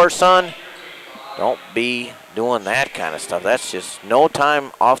the floor, son? Don't be doing that kind of stuff. That's just no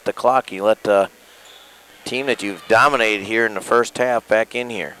time off the clock. You let the team that you've dominated here in the first half back in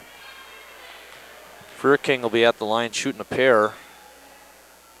here. King will be at the line shooting a pair.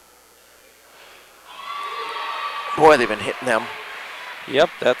 Boy, they've been hitting them. Yep,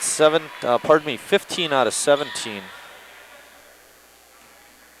 that's 15 out of 17.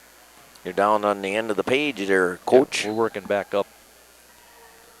 You're down on the end of the page there, Coach. Yep, we're working back up.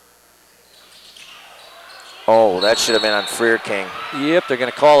 Oh, that should have been on King. Yep, they're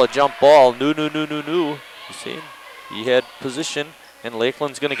going to call a jump ball. No. You see, he had position, and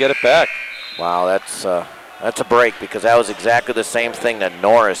Lakeland's going to get it back. Wow, that's a break, because that was exactly the same thing that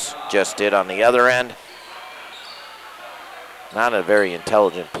Norris just did on the other end. Not a very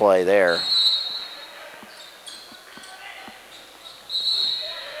intelligent play there.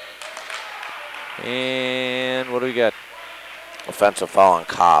 And what do we got? Offensive foul on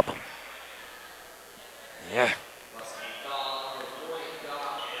Cobb. Yeah.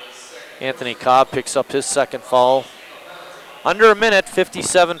 Anthony Cobb picks up his second foul. Under a minute,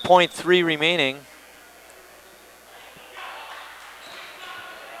 57.3 remaining.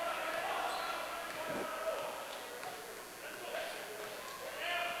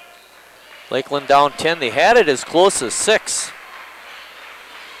 Lakeland down 10. They had it as close as 6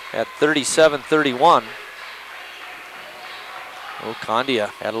 at 37-31. Oh, Condia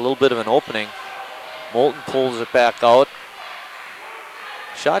had a little bit of an opening. Moulton pulls it back out.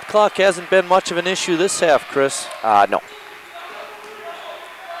 Shot clock hasn't been much of an issue this half, Chris. No.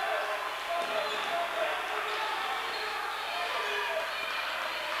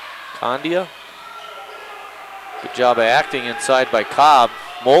 Condia. Good job of acting inside by Cobb.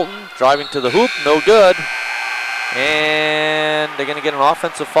 Moulton driving to the hoop, no good. And they're going to get an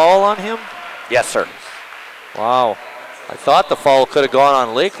offensive foul on him? Yes, sir. Wow. I thought the foul could have gone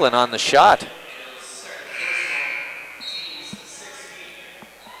on Lakeland on the shot.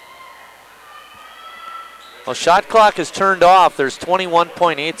 Well, shot clock is turned off. There's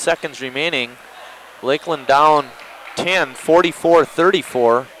 21.8 seconds remaining. Lakeland down 10,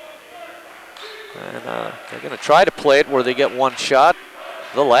 44-34. And they're going to try to play it where they get one shot,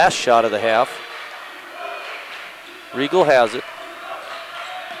 the last shot of the half. Riegel has it.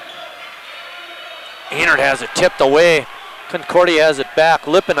 Einert has it tipped away. Concordia has it back.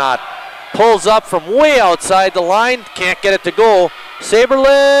 Lippinaut pulls up from way outside the line. Can't get it to go.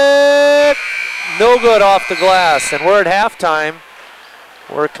 Saberlick, no good off the glass. And we're at halftime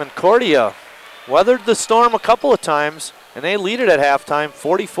where Concordia weathered the storm a couple of times, and they lead it at halftime,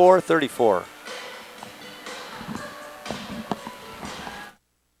 44-34.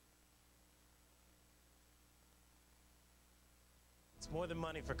 More than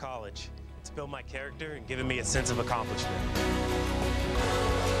money for college. It's built my character and given me a sense of accomplishment.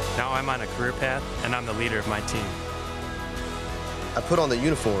 Now I'm on a career path, and I'm the leader of my team. I put on the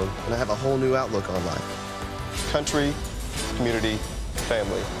uniform, and I have a whole new outlook on life. Country, community,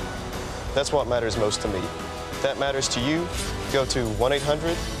 family. That's what matters most to me. If that matters to you, go to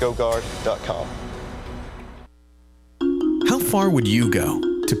 1-800-GO-GUARD.com. How far would you go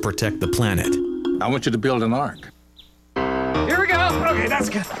to protect the planet? I want you to build an ark. Here we go. Okay, that's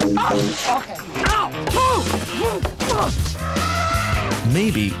good. Oh, okay. Ow!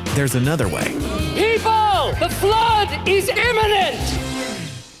 Maybe there's another way. People, the flood is imminent.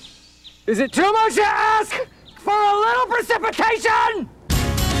 Is it too much to ask for a little precipitation?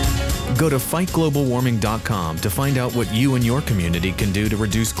 Go to fightglobalwarming.com to find out what you and your community can do to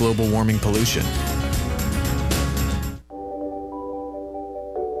reduce global warming pollution.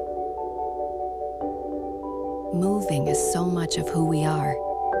 Moving is so much of who we are.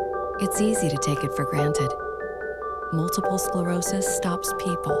 It's easy to take it for granted. Multiple sclerosis stops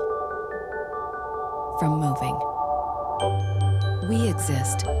people from moving. We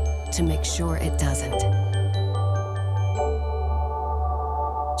exist to make sure it doesn't.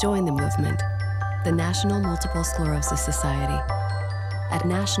 Join the movement, the National Multiple Sclerosis Society, at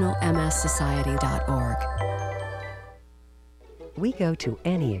nationalmssociety.org. We go to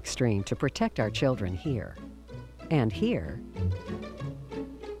any extreme to protect our children here. And here.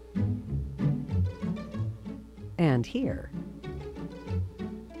 And here.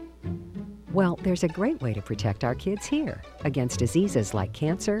 Well, there's a great way to protect our kids here against diseases like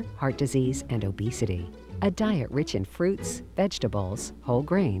cancer, heart disease, and obesity. A diet rich in fruits, vegetables, whole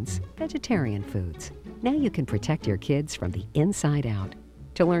grains, vegetarian foods. Now you can protect your kids from the inside out.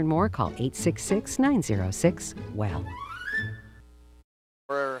 To learn more, call 866-906-WELL.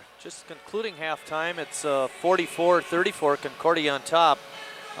 We're just concluding halftime. It's 44-34, Concordia on top.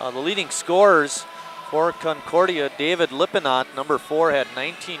 The leading scorers for Concordia, David Lipinot, number 4, had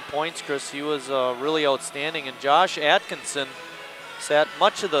 19 points, Chris. He was really outstanding. And Josh Atkinson sat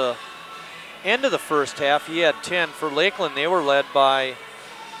much of the end of the first half. He had 10. For Lakeland, they were led by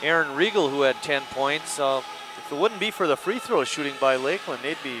Aaron Riegel, who had 10 points. If it wouldn't be for the free throw shooting by Lakeland,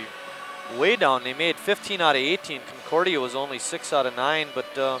 they'd be way down. They made 15 out of 18. Concordia was only 6 out of 9.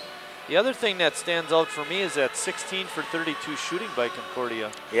 But the other thing that stands out for me is that 16 for 32 shooting by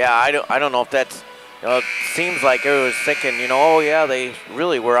Concordia. Yeah, I don't know if that's, it seems like everyone was thinking, oh yeah, they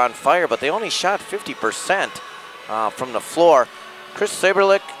really were on fire, but they only shot 50% from the floor. Chris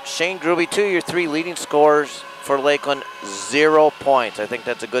Saberlick, Shane Gruby, 2 of your 3 leading scorers for Lakeland, 0 points. I think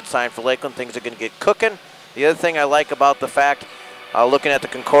that's a good sign for Lakeland. Things are going to get cooking. The other thing I like about the fact, looking at the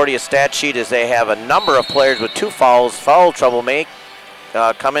Concordia stat sheet, is they have a number of players with 2 fouls. Foul trouble may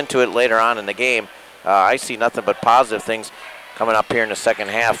come into it later on in the game. I see nothing but positive things coming up here in the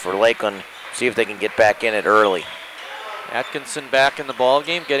second half for Lakeland. See if they can get back in it early. Atkinson back in the ball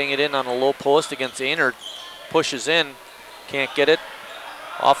game, getting it in on a low post against Einert. Pushes in. Can't get it.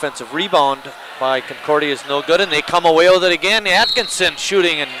 Offensive rebound by Concordia is no good, and they come away with it again. Atkinson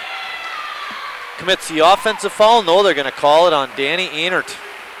shooting and commits the offensive foul. No, they're going to call it on Danny Einert.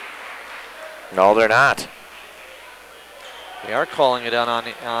 No, they're not. They are calling it on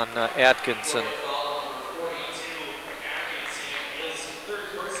Atkinson.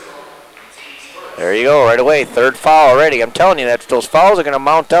 There you go, right away. 3rd foul already. I'm telling you, those fouls are going to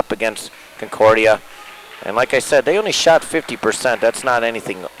mount up against Concordia. And like I said, they only shot 50%. That's not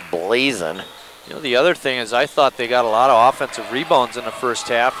anything blazing. The other thing is I thought they got a lot of offensive rebounds in the first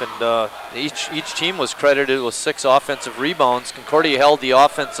half, and each team was credited with 6 offensive rebounds. Concordia held the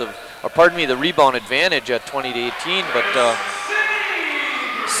the rebound advantage at 20-18, but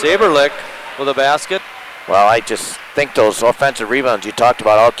Saberlick with a basket. Well, I just think those offensive rebounds you talked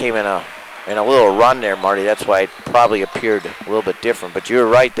about all came in a little run there, Marty. That's why it probably appeared a little bit different. But you're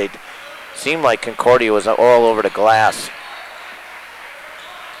right, they seemed like Concordia was all over the glass.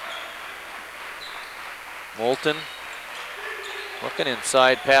 Moulton looking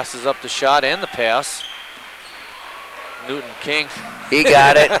inside, passes up the shot and the pass. Newton King. He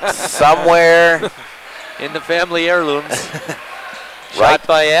got it somewhere. In the family heirlooms. Shot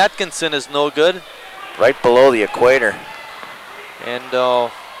by Atkinson is no good. Right below the equator.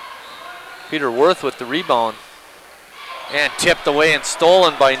 And Peter Worth with the rebound. And tipped away and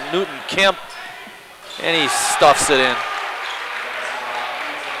stolen by Newton Kemp. And he stuffs it in.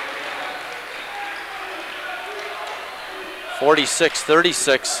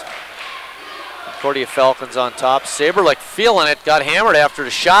 (46-36). Concordia Falcons on top. Saberlick feeling it, got hammered after the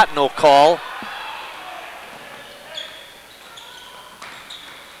shot, no call.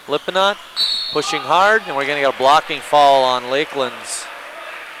 Lipinot pushing hard, and we're going to get a blocking foul on Lakeland's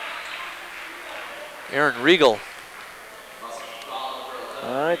Aaron Riegel.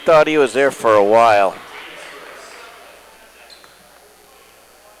 I thought he was there for a while.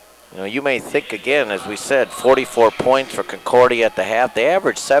 You know, you may think again, as we said, 44 points for Concordia at the half. They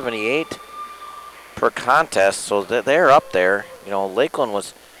averaged 78 per contest, so they're up there. You know, Lakeland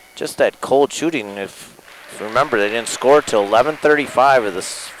was just that cold shooting. If you remember, they didn't score till 11:35 of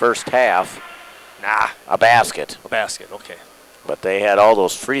this first half. Nah. A basket. A basket, okay. But they had all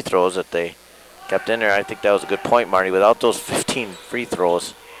those free throws that they kept in there. I think that was a good point, Marty. Without those 15 free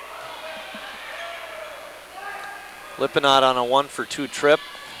throws. Lippinaut on a 1-for-2 trip.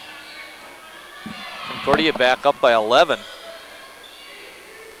 Concordia back up by 11.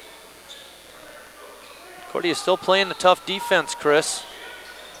 Concordia still playing the tough defense, Chris.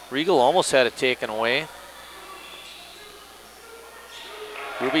 Riegel almost had it taken away.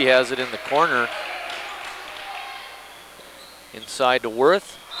 Ruby has it in the corner. Inside to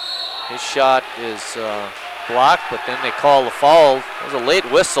Worth. His shot is blocked, but then they call the foul. It was a late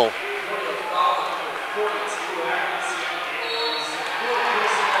whistle.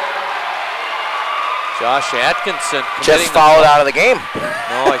 Josh Atkinson just fouled out of the game.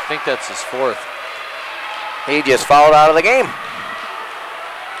 No, I think that's his fourth. He just fouled out of the game.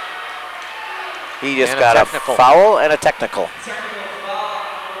 He just got a foul and a technical.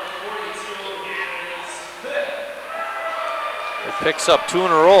 It picks up 2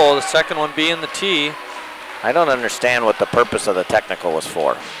 in a row, the second one being the tee. I don't understand what the purpose of the technical was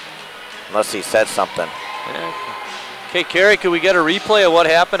for, unless he said something. Yeah. Okay, Kerry, could we get a replay of what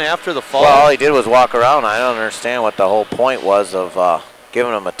happened after the foul? Well, all he did was walk around. I don't understand what the whole point was of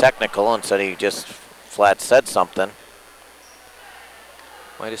giving him a technical and said he just flat said something.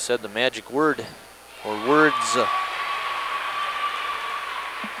 Might have said the magic word or words.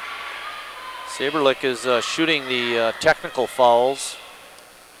 Saberlick is shooting the technical fouls.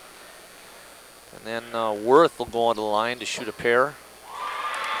 And then Worth will go on the line to shoot a pair.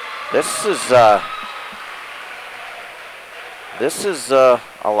 This is a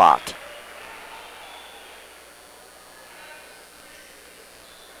lot.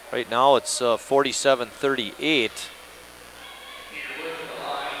 Right now it's 47-38.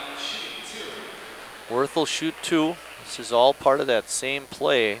 Worth will shoot 2. This is all part of that same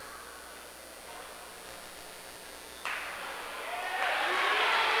play.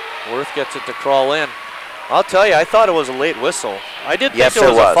 Worth gets it to crawl in. I'll tell you, I thought it was a late whistle. I did think it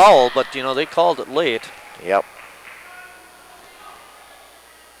was a foul, but you know, they called it late. Yep.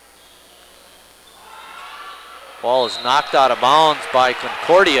 Ball is knocked out of bounds by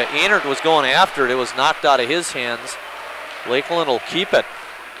Concordia. Einert was going after it. It was knocked out of his hands. Lakeland will keep it.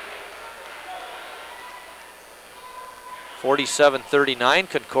 47-39,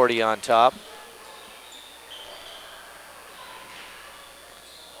 Concordia on top.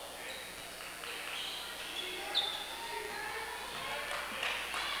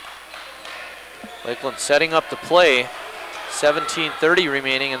 Lakeland setting up the play. 17:30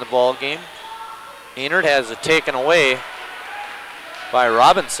 remaining in the ball game. Einert has it taken away by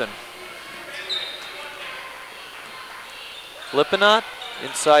Robinson. Lippinaut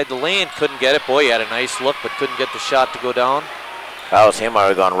inside the lane, couldn't get it. Boy, he had a nice look, but couldn't get the shot to go down. That was him. I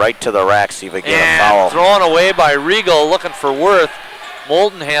would have gone right to the rack, see if he get a foul. Thrown away by Riegel, looking for Worth.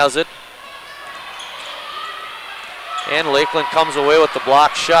 Moulton has it. And Lakeland comes away with the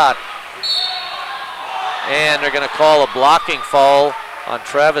blocked shot. And they're going to call a blocking foul on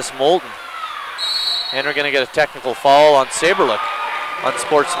Travis Moulton. And they're going to get a technical foul on Saberlick,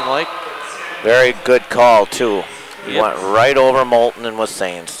 unsportsmanlike. Very good call, too. He went right over Moulton and was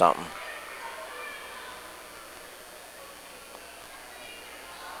saying something.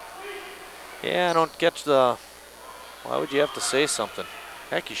 Yeah, I don't get the, why would you have to say something?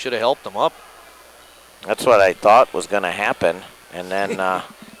 Heck, you should have helped him up. That's what I thought was going to happen. And then...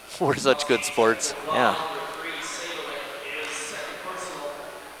 we're such good sports. Yeah.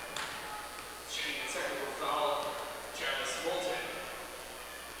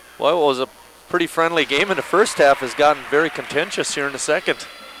 Well, it was a pretty friendly game in the first half, has gotten very contentious here in the second. Of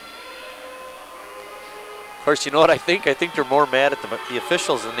course, you know what I think? I think they're more mad at the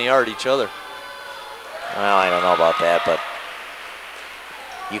officials than they are at each other. Well, I don't know about that, but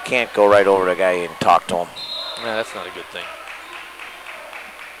you can't go right over to the guy and talk to him. Yeah, that's not a good thing.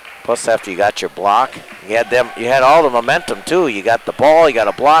 Plus, after you got your block, you had all the momentum too. You got the ball, you got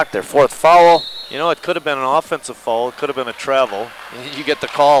a block, their fourth foul. You know, it could have been an offensive foul. It could have been a travel. You get the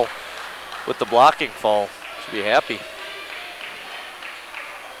call with the blocking foul. Should be happy.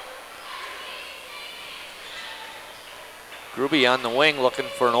 Gruby on the wing looking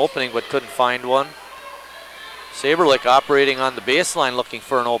for an opening but couldn't find one. Saberlick operating on the baseline looking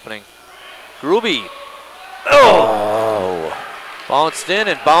for an opening. Gruby Oh! Bounced in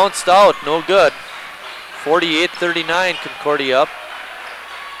and bounced out. No good. 48-39, Concordia up.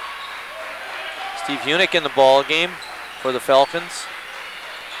 Steve Hunick in the ball game for the Falcons.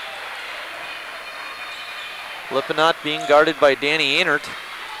 Lippinatt being guarded by Danny Einert.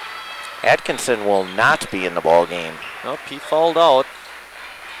 Atkinson will not be in the ball game. Nope, he fouled out.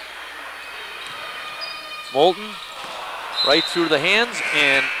 Moulton right through the hands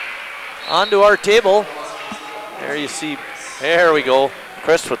and onto our table. There you see, there we go.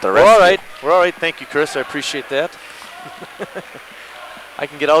 Chris with the We're rescue. all right, we're all right. Thank you, Chris, I appreciate that. I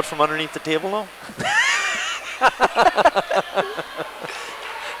can get out from underneath the table now?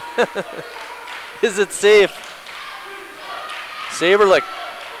 Is it safe? Saberlich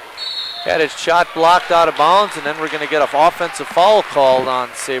had his shot blocked out of bounds, and then we're going to get an offensive foul called on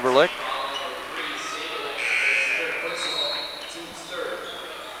Saberlich.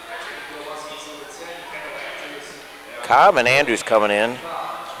 Cobb and Andrews coming in.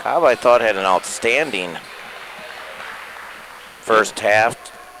 Cobb, I thought, had an outstanding first half.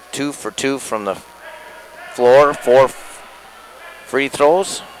 2 for 2 from the floor, 4 free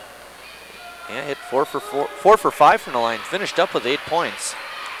throws. Yeah, hit 4 for 5 from the line. Finished up with 8 points.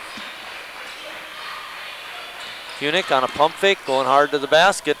 Hunick on a pump fake, going hard to the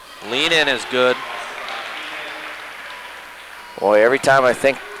basket. Lean in is good. Boy, every time I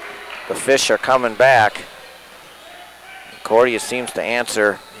think the Fish are coming back, Concordia seems to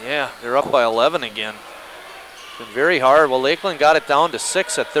answer. Yeah, they're up by 11 again. Been very hard. Well, Lakeland got it down to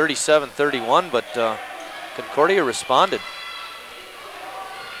 6 at 37-31, but Concordia responded.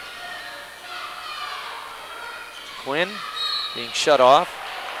 Quinn being shut off,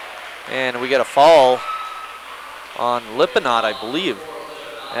 and we get a foul on Lippinatt, I believe.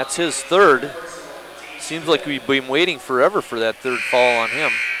 That's his third. Seems like we've been waiting forever for that third foul on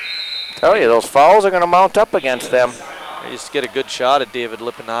him. Tell you, those fouls are going to mount up against them. They just get a good shot at David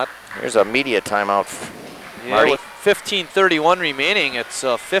Lippinatt. Here's a media timeout. Yeah, Marty. with 15:31 remaining, it's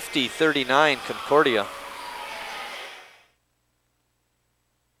 50-39 Concordia.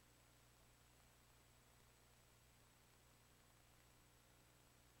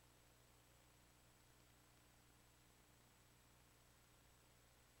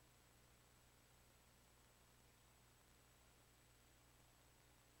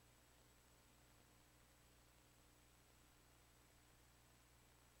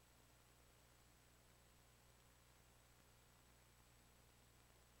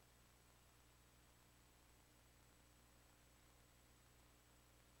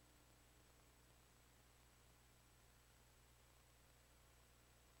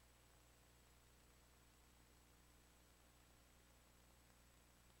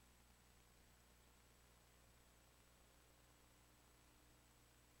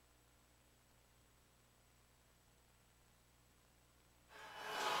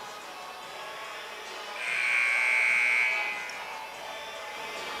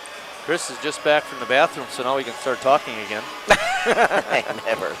 Chris is just back from the bathroom, so now we can start talking again. I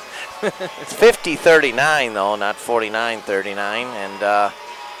never. It's 50-39 though, not 49-39, and a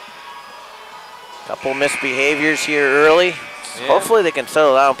couple misbehaviors here early. Yeah. Hopefully they can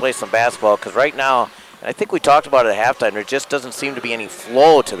settle down and play some basketball, because right now, and I think we talked about it at halftime, there just doesn't seem to be any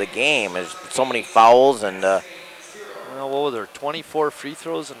flow to the game. There's so many fouls and well, what were there, 24 free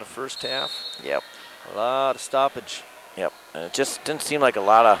throws in the first half? Yep. A lot of stoppage. Yep, and it just didn't seem like a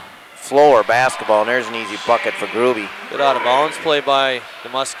lot of flow or basketball, and there's an easy bucket for Groovy. Good out of bounds play by the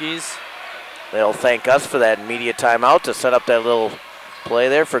Muskies. They'll thank us for that media timeout to set up that little play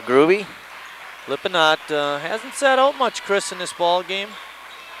there for Groovy. Lippinatt hasn't sat out much, Chris, in this ball game.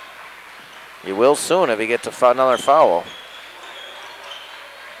 He will soon if he gets another foul.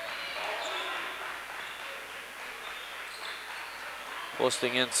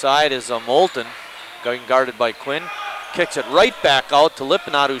 Posting inside is Moulton, going guarded by Quinn. Kicks it right back out to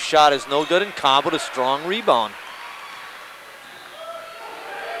Lippinatt, whose shot is no good, and Cobb with a strong rebound.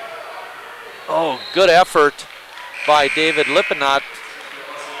 Oh, good effort by David Lippinatt.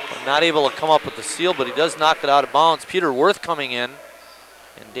 Not able to come up with the steal, but he does knock it out of bounds. Peter Worth coming in,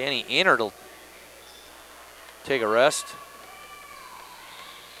 and Danny Einert will take a rest.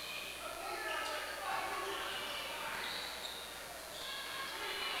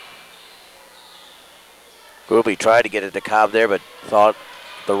 Groovy tried to get it to Cobb there, but thought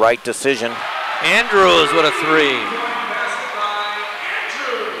the right decision. Andrews with a three.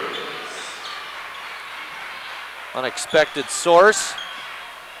 Unexpected source.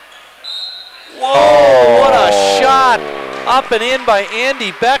 Whoa, oh. What a shot. Up and in by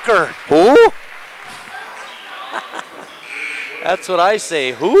Andy Becker. Who? That's what I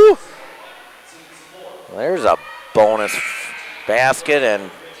say. Who? There's a bonus basket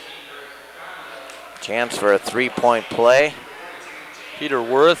and chance for a three-point play. Peter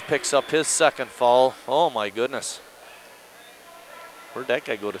Worth picks up his second foul. Oh my goodness. Where'd that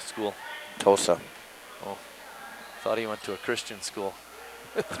guy go to school? Tosa. Oh, thought he went to a Christian school.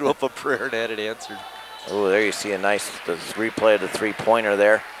 Threw up a prayer and had it answered. Oh, there you see a nice replay of the three-pointer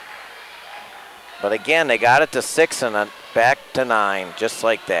there. But again, they got it to 6 and back to 9, just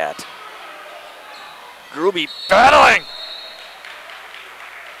like that. Gruby battling.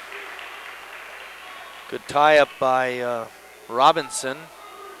 Good tie up by Robinson.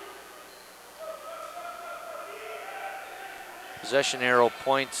 Possession arrow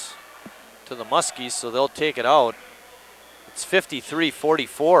points to the Muskies, so they'll take it out. It's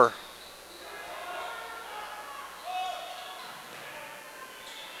 53-44.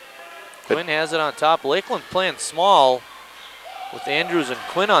 Quinn has it on top. Lakeland playing small with Andrews and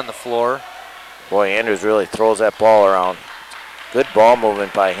Quinn on the floor. Boy, Andrews really throws that ball around. Good ball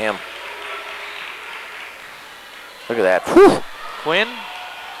movement by him. Look at that. Whew. Quinn,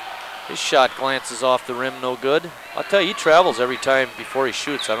 his shot glances off the rim, no good. I'll tell you, he travels every time before he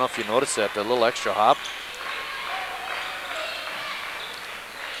shoots. I don't know if you noticed that little extra hop.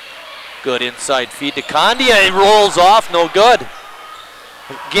 Good inside feed to Condia. He rolls off, no good.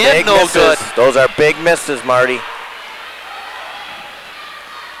 Again, Big no misses. good. Those are big misses, Marty.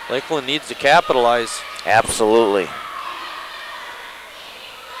 Lakeland needs to capitalize. Absolutely.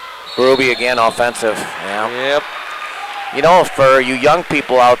 Gruby again, offensive. Yeah. Yep. You know, for you young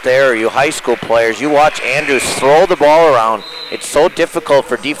people out there, or you high school players, you watch Andrews throw the ball around. It's so difficult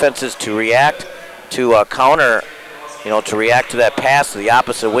for defenses to react to counter, to react to that pass to the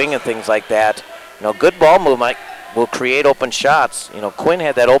opposite wing and things like that. Good ball movement will create open shots. Quinn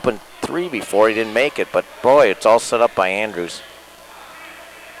had that open three before, he didn't make it, but boy, it's all set up by Andrews.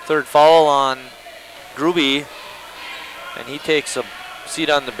 Third foul on Gruby, and he takes a seat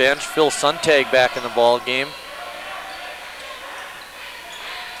on the bench. Phil Suntag back in the ball game.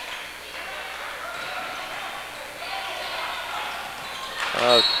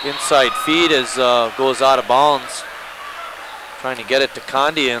 Inside feed goes out of bounds. Trying to get it to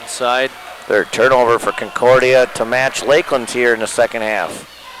Condia inside. Third turnover for Concordia to match Lakeland's here in the second half.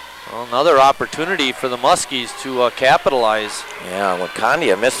 Well, another opportunity for the Muskies to capitalize. Yeah, when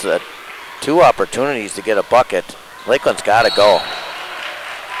Condia missed two opportunities to get a bucket, Lakeland's got to go.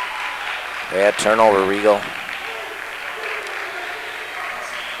 Bad turnover, Regal.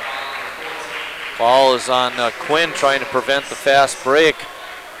 Ball is on Quinn trying to prevent the fast break.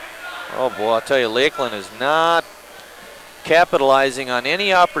 Oh boy, I'll tell you, Lakeland is not capitalizing on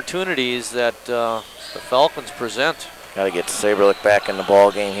any opportunities that the Falcons present. Got to get Saberlick back in the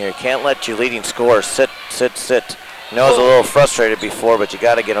ball game here. Can't let your leading scorer sit. I know I was a little frustrated before, but you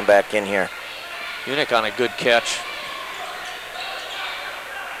got to get him back in here. Unick on a good catch.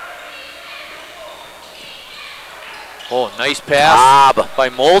 Oh, nice pass by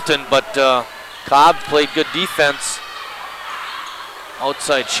Moulton, but Cobb played good defense.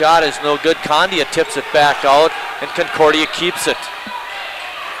 Outside shot is no good. Condia tips it back out, and Concordia keeps it.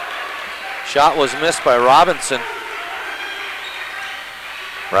 Shot was missed by Robinson.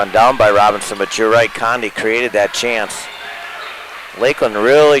 Run down by Robinson, but you're right, Condia created that chance. Lakeland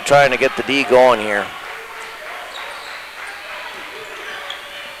really trying to get the D going here.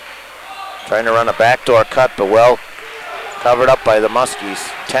 Trying to run a backdoor cut, but well covered up by the Muskies.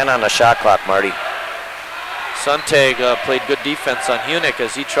 10 on the shot clock, Marty. Suntag played good defense on Hunick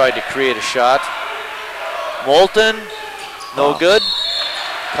as he tried to create a shot. Moulton, no good.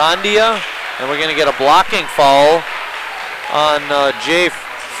 Condia, and we're going to get a blocking foul on Jay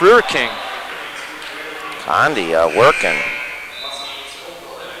Freerking. Condia working.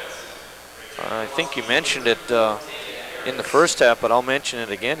 I think you mentioned it in the first half, but I'll mention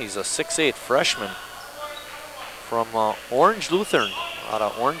it again. He's a 6'8" freshman from Orange Lutheran out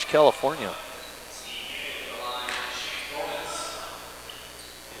of Orange, California.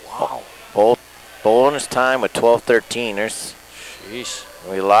 Wow. Both bonus time with 12-13. There's Jeez.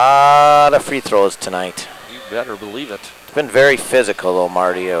 A lot of free throws tonight. You better believe it. It's been very physical though,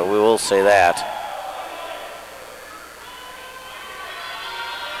 Marty. We will say that.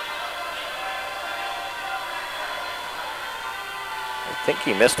 I think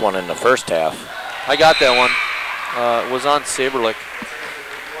he missed one in the first half. I got that one. It was on Saberlick.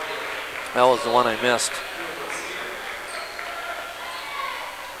 That was the one I missed.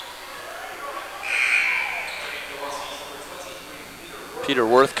 Peter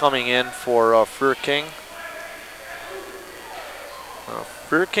Worth coming in for Freerking.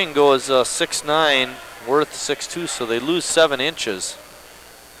 Freerking goes 6'9", Worth 6'2", so they lose 7 inches.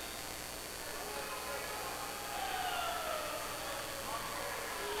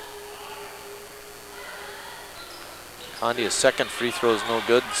 Concordia's second free throw is no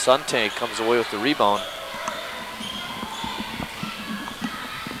good. Sante comes away with the rebound.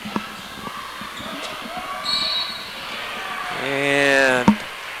 And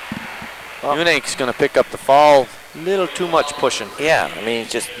Unake's going to pick up the foul. Little too much pushing. Yeah, I mean,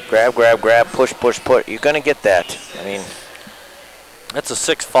 just grab, grab, grab, push, push, push. You're going to get that. I mean, that's a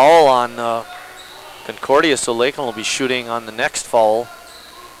 6th foul on Concordia, so Lakeland will be shooting on the next foul.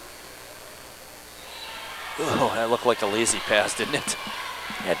 Oh, that looked like a lazy pass, didn't it?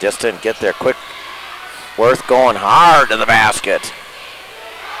 Yeah, just didn't get there quick. Worth going hard to the basket.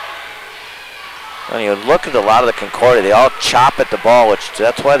 When you look at a lot of the Concordia, they all chop at the ball, which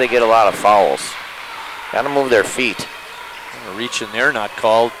that's why they get a lot of fouls. Got to move their feet. A reach in there, not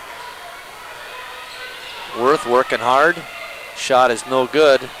called. Worth working hard. Shot is no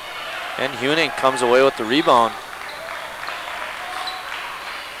good. And Huning comes away with the rebound.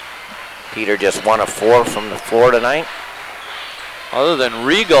 Peter just 1 of 4 from the floor tonight. Other than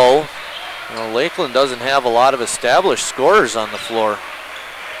Regal, you know, Lakeland doesn't have a lot of established scorers on the floor.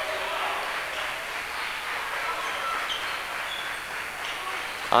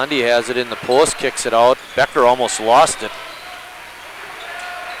 Condi has it in the post, kicks it out. Becker almost lost it.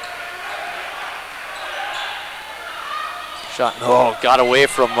 Shot, no, got away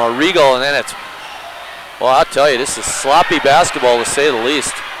from Regal, and then it's, well, I'll tell you, this is sloppy basketball to say the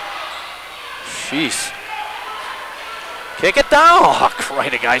least. Jeez. Kick it down. Oh,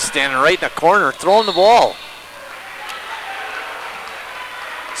 right, a guy standing right in the corner, throwing the ball.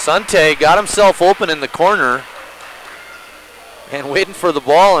 Sante got himself open in the corner and waiting for the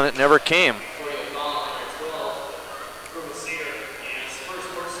ball, and it never came.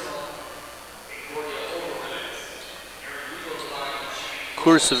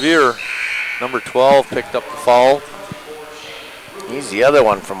 Coursevier, number 12, picked up the foul. He's the other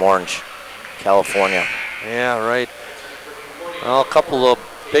one from Orange, California. Yeah, right. Well, a couple of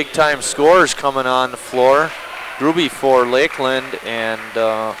big-time scorers coming on the floor. Gruby for Lakeland and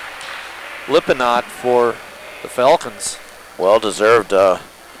Lipinot for the Falcons. Well-deserved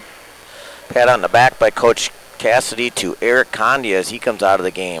pat on the back by Coach Cassidy to Eric Condia as he comes out of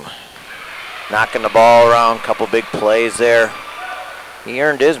the game. Knocking the ball around, couple big plays there. He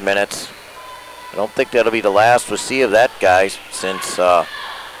earned his minutes. I don't think that'll be the last we see of that guy since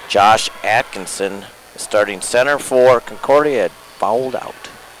Josh Atkinson, the starting center for Concordia, had fouled out.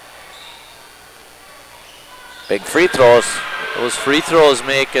 Big free throws. Those free throws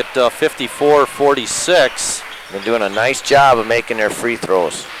make it 54-46. Been doing a nice job of making their free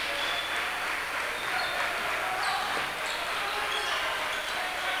throws.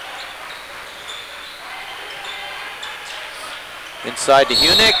 Inside to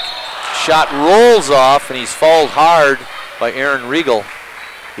Hunick. Shot rolls off, and he's fouled hard by Aaron Regal.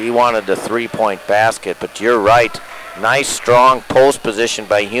 He wanted the three-point basket, but you're right. Nice, strong post position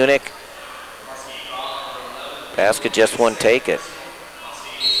by Hunick. Basket just wouldn't take it.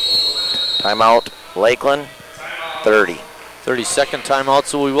 Timeout, Lakeland. 30. 32nd timeout,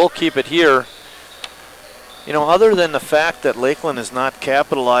 so we will keep it here. You know, other than the fact that Lakeland has not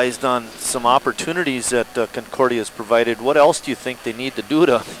capitalized on some opportunities that Concordia has provided, what else do you think they need to do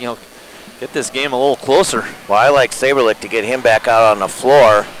to, you know, get this game a little closer? Well, I like Saberlick to get him back out on the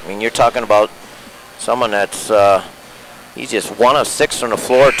floor. I mean, you're talking about someone that's, he's just 1 of 6 from the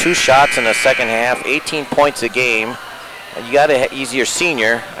floor, 2 shots in the second half, 18 points a game. You got to, he's your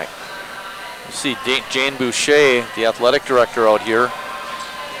senior. You see Jane Boucher, the athletic director out here,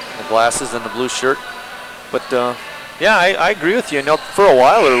 the glasses and the blue shirt. But yeah, I agree with you. You know, for a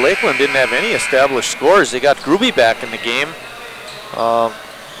while there, Lakeland didn't have any established scorers. They got Gruby back in the game.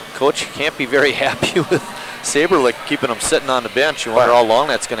 Coach can't be very happy with Saberlick keeping him sitting on the bench. You wonder how long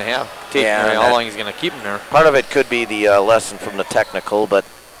that's going to take. Yeah, how long he's going to keep him there. Part of it could be the lesson from the technical, but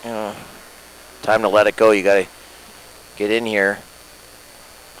you know, time to let it go. You got to get in here.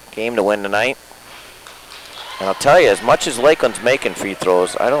 Game to win tonight. And I'll tell you, as much as Lakeland's making free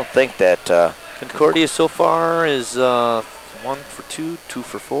throws, I don't think that Concordia so far is 1 for 2, 2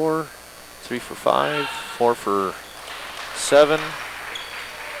 for 4, 3 for 5, 4 for 7,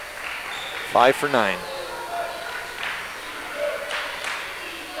 5 for 9.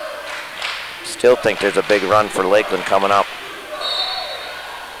 Still think there's a big run for Lakeland coming up.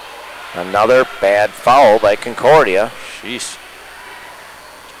 Another bad foul by Concordia. Jeez.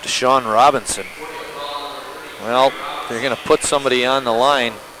 Deshaun Robinson. Well, they're going to put somebody on the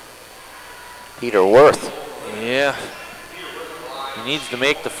line. Peter Worth. Yeah. He needs to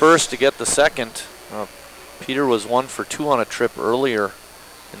make the first to get the second. Peter was 1 for 2 on a trip earlier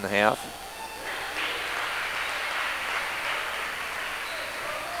in the half.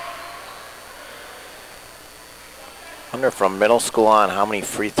 Wonder from middle school on how many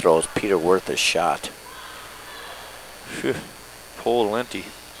free throws Peter Worth has shot. Plenty.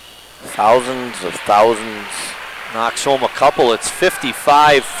 Thousands of thousands. Knocks home a couple. It's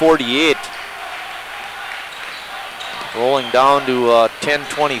 55-48. Rolling down to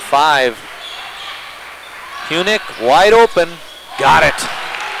 10:25. Hunick wide open. Got it.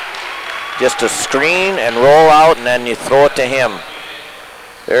 Just a screen and roll out, and then you throw it to him.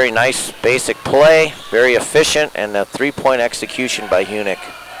 Very nice basic play, very efficient, and a three-point execution by Hunick.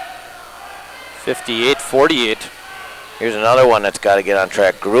 58-48. Here's another one that's got to get on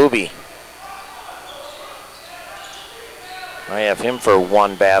track. Gruby. I have him for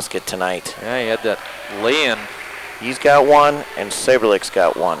one basket tonight. Yeah, he had that lay-in. He's got one, and Saberlick's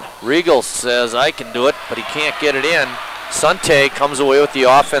got one. Regal says, I can do it, but he can't get it in. Sunte comes away with the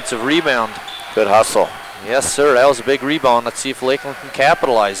offensive rebound. Good hustle. Yes, sir. That was a big rebound. Let's see if Lakeland can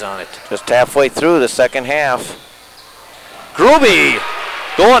capitalize on it. Just halfway through the second half. Gruby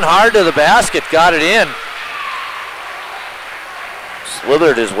going hard to the basket. Got it in.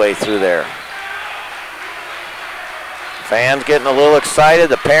 Slithered his way through there. Fans getting a little excited.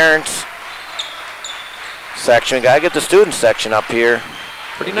 The parents section. Got to get the student section up here.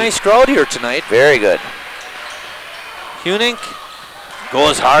 Pretty nice crowd here tonight. Very good. Hunick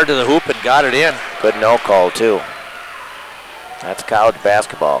goes hard to the hoop and got it in. Good no call, too. That's college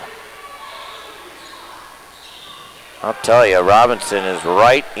basketball. I'll tell you, Robinson is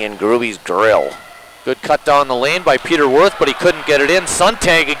right in Gruby's drill. Good cut down the lane by Peter Worth, but he couldn't get it in.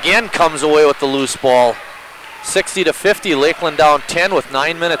 Suntag again comes away with the loose ball. 60-50, Lakeland down 10 with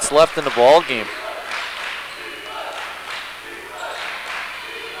 9 minutes left in the ball game.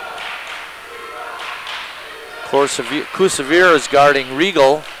 Kusavir is guarding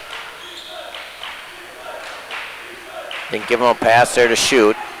Regal. Didn't give him a pass there to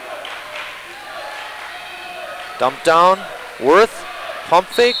shoot. Dump down, Worth, pump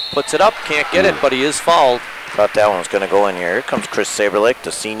fake, puts it up, can't get it, but he is fouled. Thought that one was going to go in here. Here comes Chris Saberlick,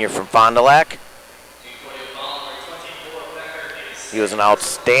 the senior from Fond du Lac. He was an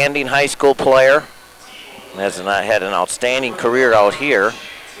outstanding high school player. Has had an outstanding career out here.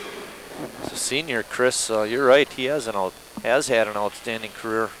 As a senior, Chris, you're right. He has had an outstanding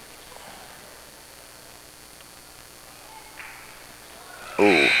career.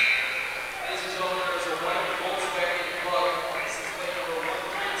 Ooh.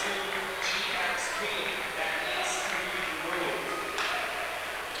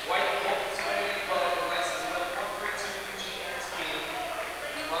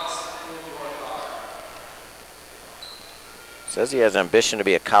 Says he has ambition to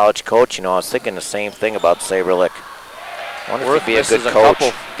be a college coach. You know, I was thinking the same thing about Saberlick. I wonder if he'd be a good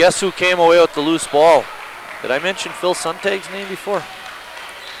coach. Guess who came away with the loose ball? Did I mention Phil Suntag's name before?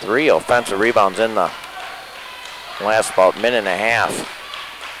 3 offensive rebounds in the last about minute and a half.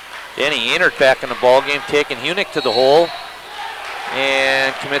 Danny Einert back in the ball game, taking Hunick to the hole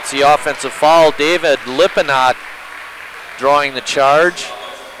and commits the offensive foul. David Lipinot drawing the charge.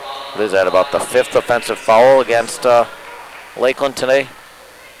 What is that, about the 5th offensive foul against Lakeland today?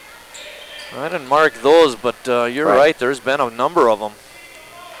 I didn't mark those, but you're right. There's been a number of them.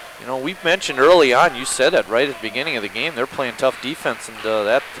 You know, we mentioned early on, you said it right at the beginning of the game, they're playing tough defense, and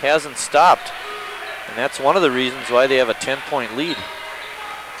that hasn't stopped. And that's one of the reasons why they have a 10-point lead.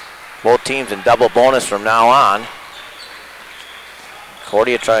 Both teams in double bonus from now on.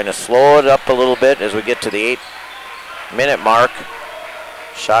 Concordia trying to slow it up a little bit as we get to the 8-minute mark.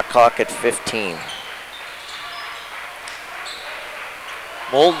 Shot clock at 15.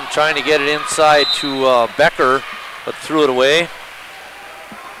 Molden trying to get it inside to Becker, but threw it away.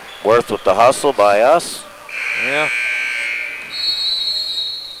 Worth with the hustle by us. Yeah.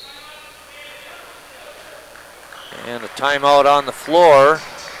 And a timeout on the floor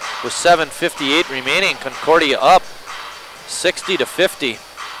with 7:58 remaining. Concordia up 60-50.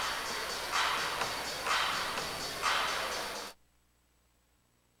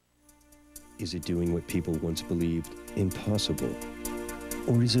 Is it doing what people once believed impossible?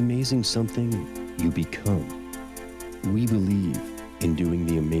 Or is amazing something you become? We believe in doing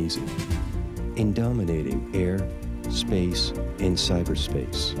the amazing, in dominating air, space, and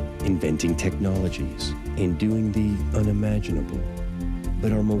cyberspace, inventing technologies, and doing the unimaginable.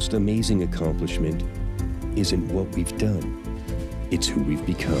 But our most amazing accomplishment isn't what we've done, it's who we've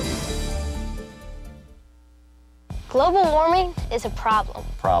become. Global warming is a problem.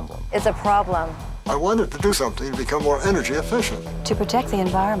 It's a problem. I wanted to do something to become more energy efficient. To protect the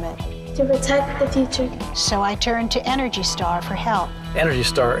environment. To protect the future. So I turned to Energy Star for help. Energy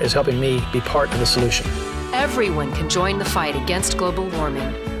Star is helping me be part of the solution. Everyone can join the fight against global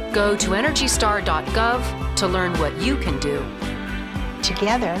warming. Go to EnergyStar.gov to learn what you can do.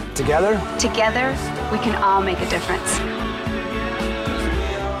 Together, Together, we can all make a difference.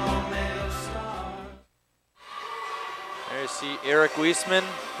 There you see Eric Wiesman,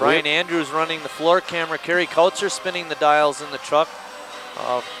 Brian Andrews running the floor camera, Kerry Kautzer spinning the dials in the truck.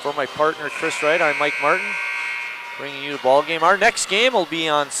 For my partner Chris Wright, I'm Mike Martin, bringing you the ball game. Our next game will be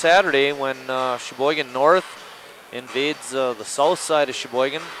on Saturday when Sheboygan North invades the south side of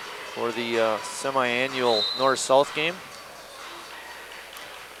Sheboygan for the semi-annual North-South game.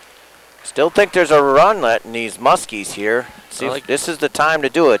 Still think there's a run in these Muskies here. See if this is the time to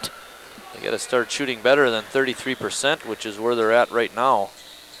do it. They got to start shooting better than 33%, which is where they're at right now.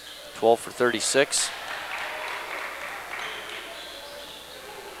 12 for 36.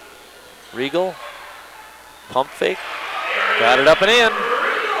 Regal, pump fake, got it up and in.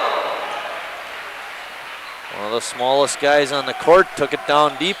 One of the smallest guys on the court took it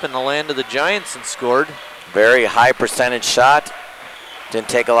down deep in the land of the Giants and scored. Very high percentage shot. Didn't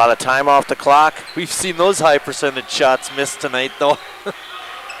take a lot of time off the clock. We've seen those high percentage shots missed tonight though.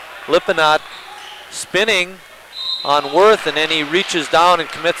 Lippinatt spinning on Worth, and then he reaches down and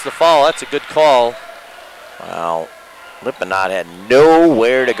commits the foul. That's a good call. Wow. Lippinatt had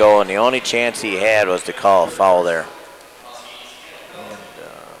nowhere to go, and the only chance he had was to call a foul there. And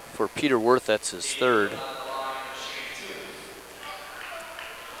for Peter Worth, that's his third.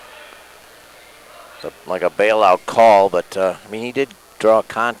 Like a bailout call, but I mean, he did draw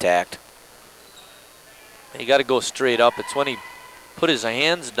contact. You got to go straight up. It's when he put his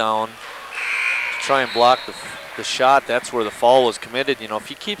hands down to try and block the shot. That's where the foul was committed. You know, if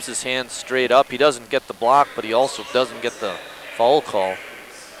he keeps his hands straight up, he doesn't get the block, but he also doesn't get the foul call.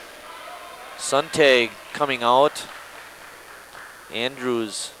 Suntag coming out.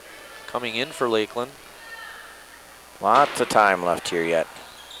 Andrews coming in for Lakeland. Lots of time left here yet.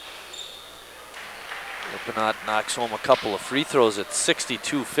 Lippinatt knocks home a couple of free throws at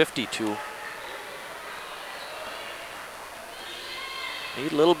 62-52.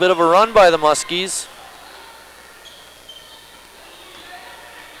 Need a little bit of a run by the Muskies.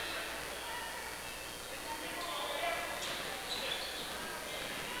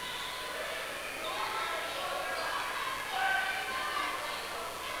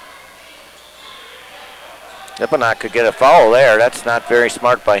 Lippinatt could get a foul there. That's not very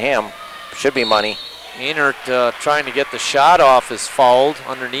smart by him. Should be money. Einert trying to get the shot off is fouled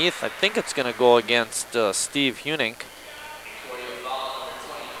underneath. I think it's going to go against Steve Hunink.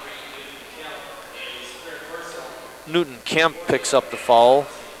 Newton Kemp picks up the foul,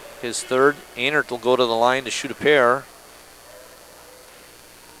 his third. Einert will go to the line to shoot a pair.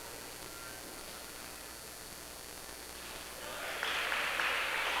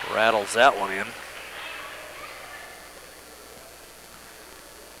 Rattles that one in.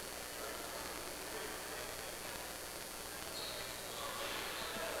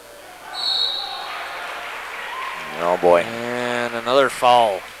 Oh boy. And another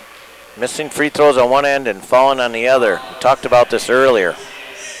foul. Missing free throws on one end and falling on the other. We talked about this earlier.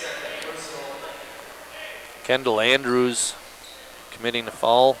 Kendall Andrews committing the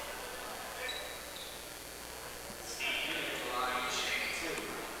foul.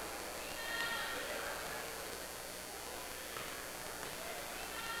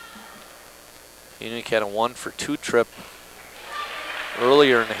 Unique had a 1-for-2 trip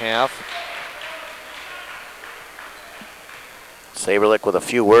earlier in the half. Saberlich with a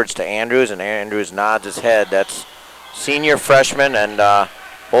few words to Andrews, and Andrews nods his head. That's senior freshman, and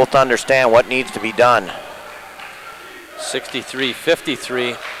both understand what needs to be done.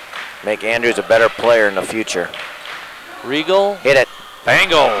 63-53. Make Andrews a better player in the future. Regal. Hit it.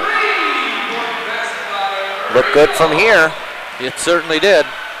 Bango. Look good from here. It certainly did.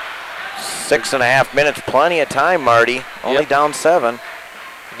 6.5 minutes, plenty of time, Marty. Only down 7.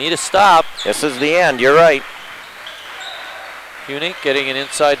 Need a stop. This is the end, you're right. Hunink getting it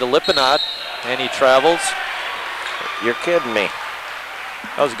inside to Lippinatt, and he travels. You're kidding me.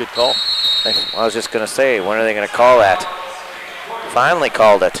 That was a good call. I was just going to say, when are they going to call that? Finally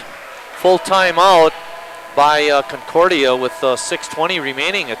called it. Full timeout by Concordia with 6:20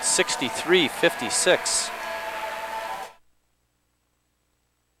 remaining at 63-56.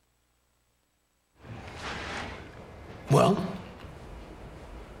 Well?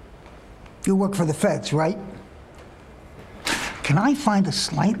 You work for the feds, right? Can I find a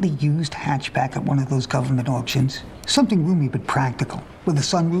slightly used hatchback at one of those government auctions? Something roomy but practical, with a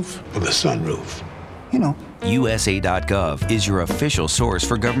sunroof? With a sunroof. You know. USA.gov is your official source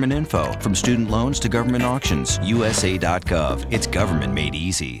for government info, from student loans to government auctions. USA.gov. It's government made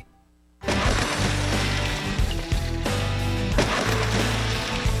easy.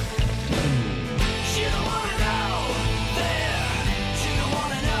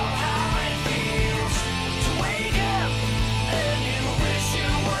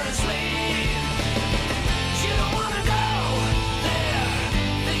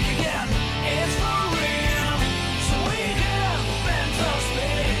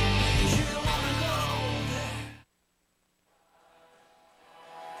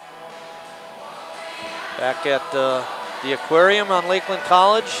 Back at the aquarium on Lakeland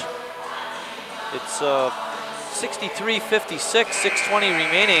College. It's 63-56, 6:20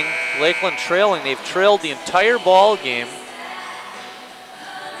 remaining. Lakeland trailing. They've trailed the entire ball game.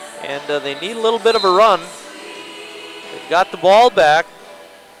 And they need a little bit of a run. They've got the ball back.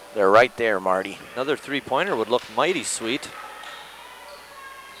 They're right there, Marty. Another three-pointer would look mighty sweet.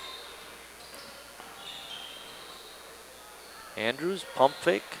 Andrews, pump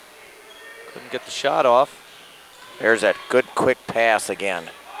fake. Couldn't get the shot off. There's that good quick pass again.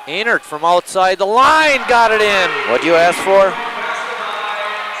 Einert from outside the line got it in. What'd you ask for?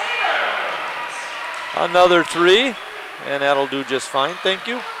 Another three, and that'll do just fine, thank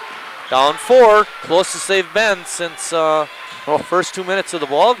you. Down 4, closest they've been since the first 2 minutes of the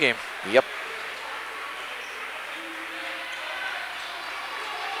ball game. Yep.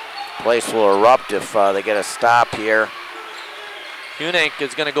 Place will erupt if they get a stop here. Hunank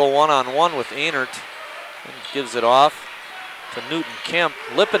is going to go one-on-one with Einert and gives it off to Newton Kemp.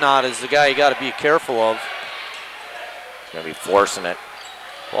 Lipinot is the guy you got to be careful of. He's going to be forcing it.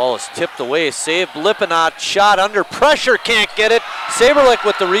 Ball is tipped away, saved. Lipinot, shot under pressure, can't get it. Saberlick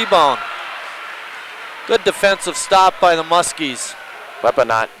with the rebound. Good defensive stop by the Muskies.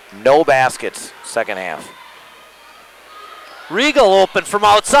 Lipinot, no baskets, second half. Regal open from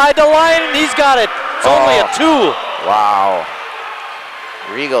outside the line, and he's got it. It's only a 2. Wow.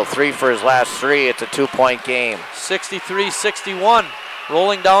 Regal 3 for his last 3. It's a 2-point game. 63-61,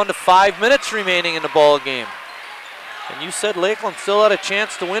 rolling down to 5 minutes remaining in the ball game. And you said Lakeland still had a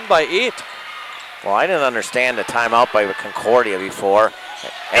chance to win by 8. Well, I didn't understand the timeout by Concordia before.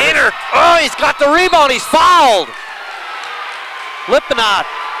 Einert, oh, he's got the rebound, he's fouled. Lipinot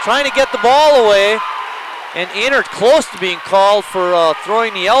trying to get the ball away, and Einert close to being called for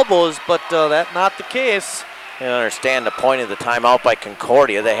throwing the elbows, but that's not the case. I didn't understand the point of the timeout by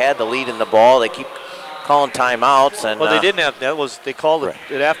Concordia. They had the lead in the ball. They keep calling timeouts, and well, they didn't have. They called it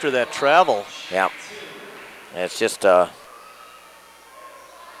after that travel. Yeah. It's just now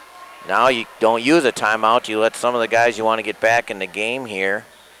you don't use a timeout. You let some of the guys you want to get back in the game here,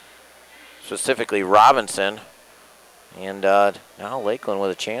 specifically Robinson, and now Lakeland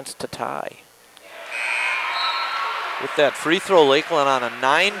with a chance to tie. With that free throw, Lakeland on a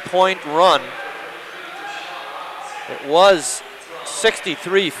 9-point run. It was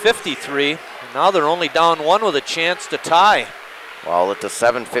 63-53. Now they're only down 1 with a chance to tie. Well, at the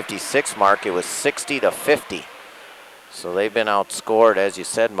 7:56 mark, it was 60-50. So they've been outscored, as you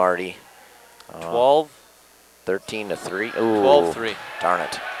said, Marty. 12. 13-3. Ooh, 12-3. Darn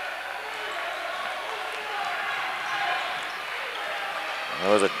it.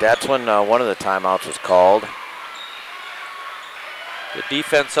 That's when one of the timeouts was called. The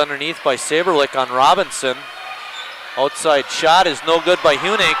defense underneath by Saberlick on Robinson. Outside shot is no good by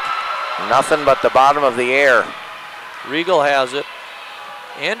Hunank. Nothing but the bottom of the air. Regal has it.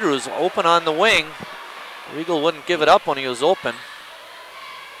 Andrews open on the wing. Regal wouldn't give it up when he was open.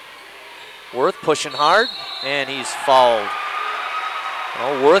 Worth pushing hard, and he's fouled.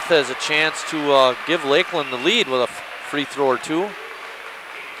 Well, Worth has a chance to give Lakeland the lead with a free throw or 2.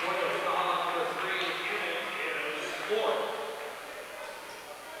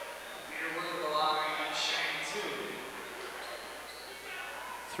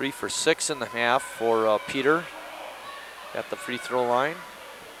 Three for 6 in the half for Peter at the free throw line.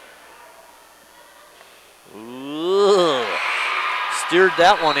 Ooh. Steered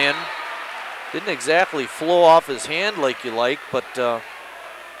that one in. Didn't exactly flow off his hand like you like, but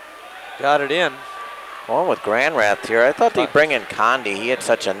got it in. Going with Granrath here. I thought they'd bring in Condi. He had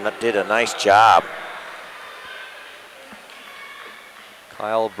did a nice job.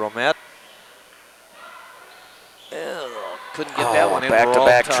 Kyle Bromet. Couldn't get that one in.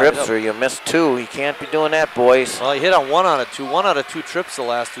 Back-to-back trips, or you missed 2. You can't be doing that, boys. Well, he hit on 1 out of 2. 1 out of 2 trips the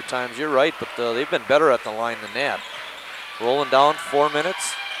last 2 times. You're right, but they've been better at the line than that. Rolling down 4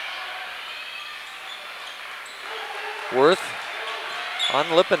 minutes. Worth on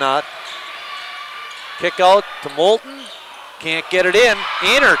Lipinot. Kick out to Moulton. Can't get it in.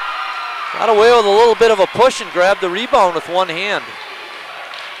 Einert got away with a little bit of a push and grabbed the rebound with one hand.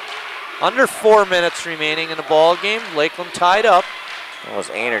 Under 4 minutes remaining in the ball game. Lakeland tied up. That was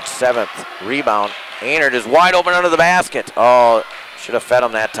Einert's 7th rebound. Einert is wide open under the basket. Oh, should have fed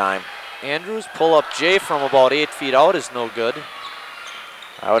him that time. Andrews pull up Jay from about 8 feet out is no good.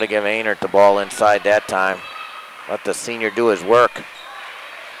 I would have given Einert the ball inside that time. Let the senior do his work.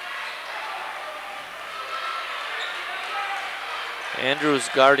 Andrews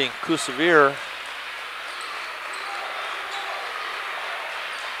guarding Kusavir.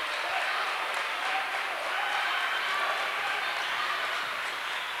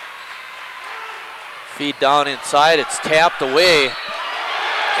 Feed down inside, it's tapped away.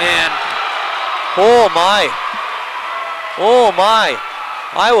 And oh my.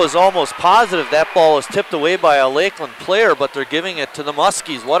 I was almost positive that ball was tipped away by a Lakeland player, but they're giving it to the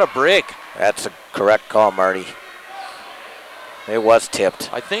Muskies. What a break. That's a correct call, Marty. It was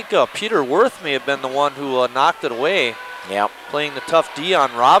tipped. I think Peter Worth may have been the one who knocked it away. Yep. Playing the tough D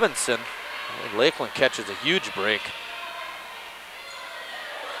on Robinson. Lakeland catches a huge break.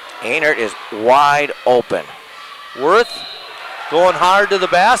 Einert is wide open. Worth going hard to the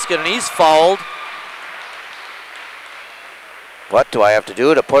basket, and he's fouled. What do I have to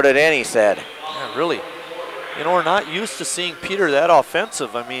do to put it in, he said. Yeah, really. You know, we're not used to seeing Peter that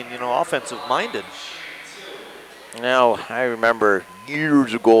offensive. I mean, you know, offensive-minded. No, I remember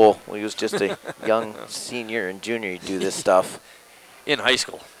years ago when he was just a young senior and junior, he'd do this stuff. In high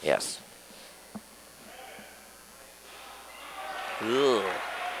school. Yes. Ugh.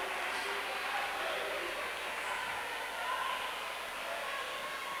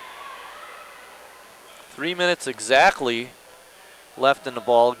 Three minutes exactly left in the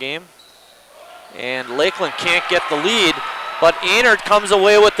ball game. And Lakeland can't get the lead, but Einert comes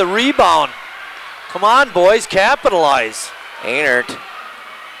away with the rebound. Come on, boys, capitalize. Einert,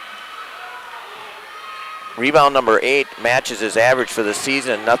 rebound number 8, matches his average for the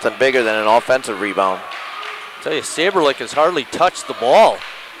season. Nothing bigger than an offensive rebound. I tell you, Saberlick has hardly touched the ball.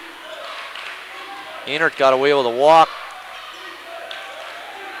 Einert got away with a walk.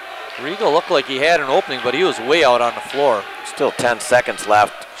 Riegel looked like he had an opening, but he was way out on the floor. Still 10 seconds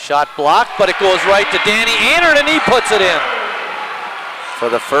left. Shot blocked, but it goes right to Danny Einert, and he puts it in. For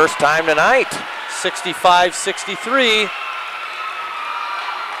the first time tonight. 65-63.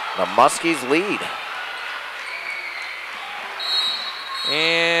 The Muskies lead.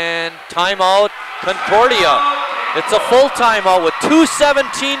 And timeout, Concordia. It's a full timeout with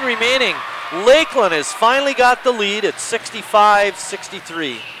 2:17 remaining. Lakeland has finally got the lead at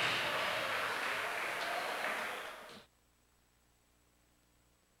 65-63.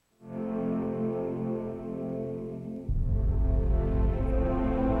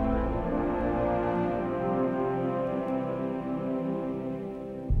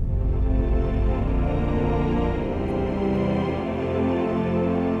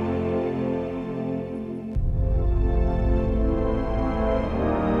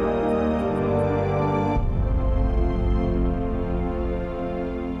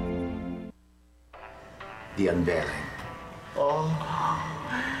 The unveiling. Oh,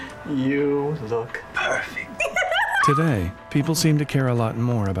 you look perfect. Today, people seem to care a lot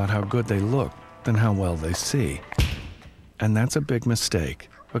more about how good they look than how well they see. And that's a big mistake,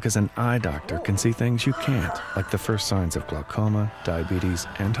 because an eye doctor can see things you can't, like the first signs of glaucoma, diabetes,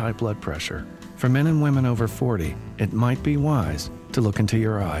 and high blood pressure. For men and women over 40, it might be wise to look into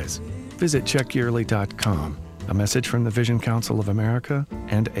your eyes. Visit checkyearly.com, a message from the Vision Council of America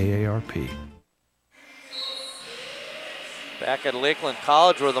and AARP. Back at Lakeland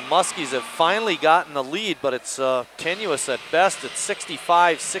College, where the Muskies have finally gotten the lead, but it's tenuous at best. It's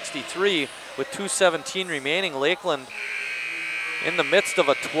 65-63 with 2:17 remaining. Lakeland in the midst of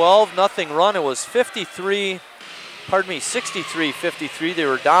a 12-0 run. It was 63-53. They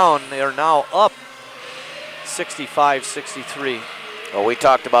were down. They are now up 65-63. Well, we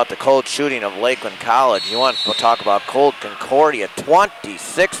talked about the cold shooting of Lakeland College. You want to talk about cold Concordia,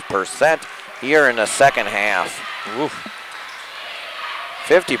 26% here in the second half. Oof.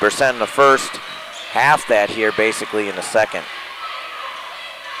 50% in the first, half that here basically in the second.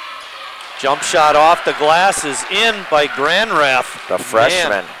 Jump shot off the glass is in by Granrath. The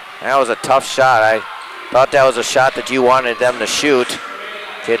freshman. That was a tough shot. I thought that was a shot that you wanted them to shoot.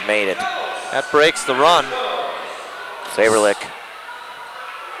 Kid made it. That breaks the run. Saberlick.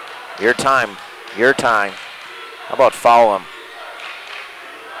 Your time. Your time. How about foul him?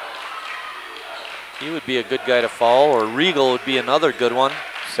 He would be a good guy to foul, or Riegel would be another good one.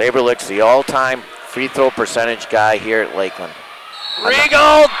 Saberlick's the all-time free throw percentage guy here at Lakeland.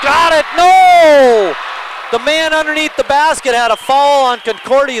 Riegel got it, no! The man underneath the basket had a foul on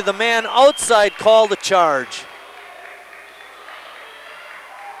Concordia. The man outside called the charge.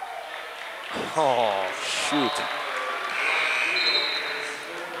 Oh, shoot.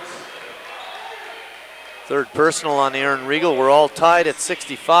 Third personal on Aaron Riegel. We're all tied at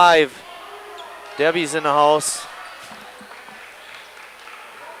 65. Debbie's in the house.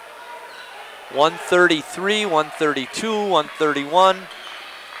 133, 132, 131.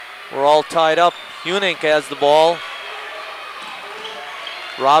 We're all tied up. Hunink has the ball.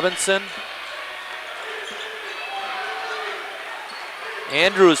 Robinson.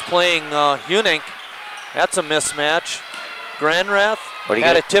 Andrews playing Hunink. That's a mismatch. Granrath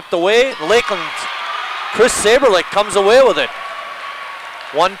had it tipped away. Lakeland Chris Saberlich comes away with it.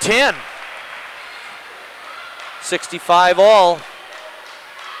 110. 65 all.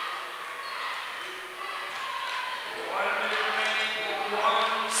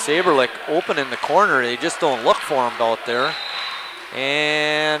 Saberlich open in the corner. They just don't look for him out there.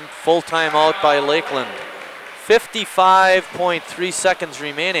 And full timeout by Lakeland. 55.3 seconds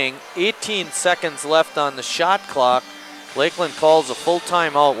remaining. 18 seconds left on the shot clock. Lakeland calls a full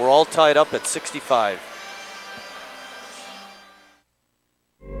timeout. We're all tied up at 65.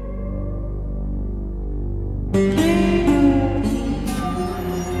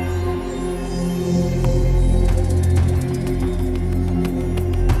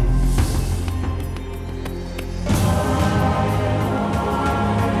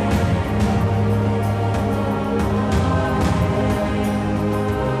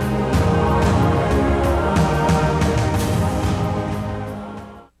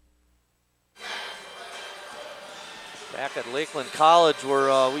 Lakeland College,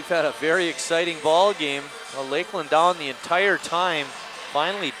 where we've had a very exciting ball game. Lakeland down the entire time,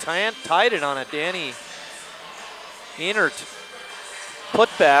 finally tied it on a Danny Einert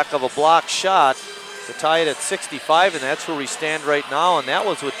putback of a block shot to tie it at 65, and that's where we stand right now, and that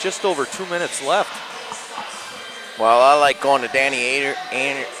was with just over 2 minutes left. Well, I like going to Danny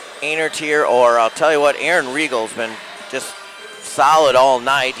Einert here, or I'll tell you what, Aaron Riegel's been just solid all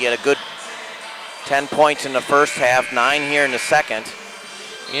night. He had a good 10 points in the first half, 9 here in the second.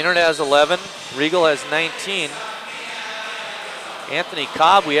 Einert has 11, Riegel has 19. Anthony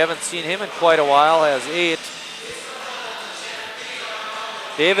Cobb, we haven't seen him in quite a while, has 8.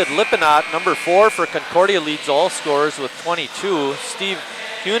 David Lippenot, number 4 for Concordia, leads all scorers with 22. Steve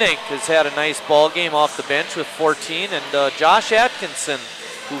Hunink has had a nice ball game off the bench with 14. And Josh Atkinson,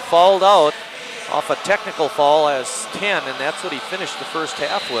 who fouled out off a technical foul, has 10, and that's what he finished the first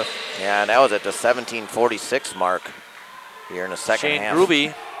half with. Yeah, and that was at the 17:46 mark here in the second half. Shane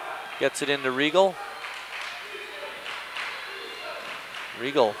Gruby gets it into Riegel.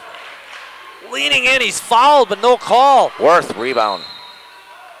 Riegel leaning in, he's fouled, but no call. Worth rebound.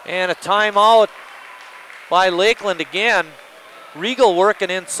 And a timeout by Lakeland again. Riegel working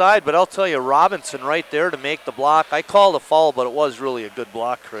inside, but I'll tell you, Robinson right there to make the block. I called a foul, but it was really a good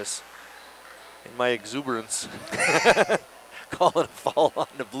block, Chris. In my exuberance, calling a foul on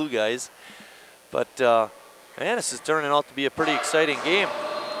the Blue guys. But man, this is turning out to be a pretty exciting game.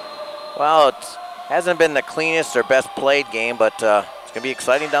 Well, it hasn't been the cleanest or best played game, but it's going to be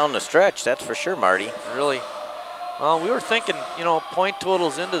exciting down the stretch, that's for sure, Marty. Really. Well, we were thinking, you know, point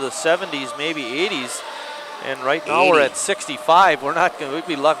totals into the 70s, maybe 80s, and right now 80. we're at 65. We're not going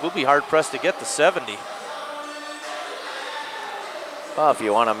to we'll be hard pressed to get to 70. Well, if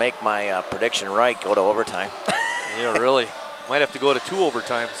you want to make my prediction right, go to overtime. Yeah, really. Might have to go to 2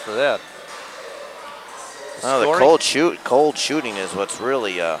 overtimes for that. Oh, the cold shooting is what's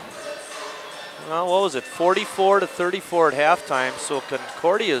really. Well, what was it? 44-34 at halftime. So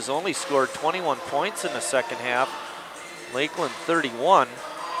Concordia's only scored 21 points in the second half. Lakeland 31.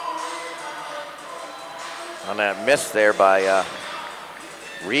 On that miss there by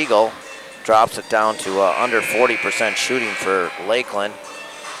Riegel. Drops it down to under 40% shooting for Lakeland.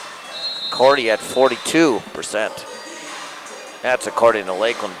 Concordia at 42%. That's according to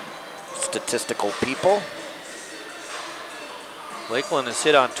Lakeland statistical people. Lakeland has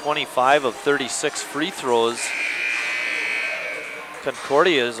hit on 25 of 36 free throws.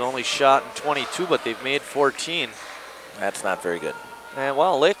 Concordia has only shot in 22, but they've made 14. That's not very good. And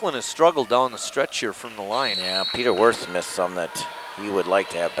well, Lakeland has struggled down the stretch here from the line. Yeah, Peter Worth missed some that he would like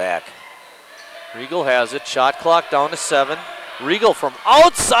to have back. Riegel has it, shot clock down to 7. Riegel from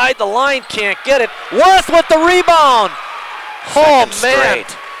outside the line, can't get it. Worth with the rebound.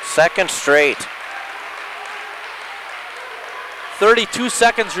 Second straight. 32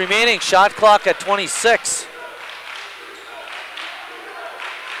 seconds remaining, shot clock at 26.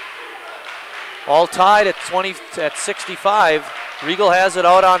 All tied at 65. Riegel has it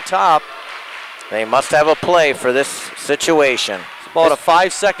out on top. They must have a play for this situation. About a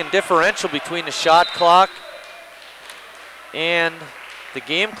 5-second differential between the shot clock and the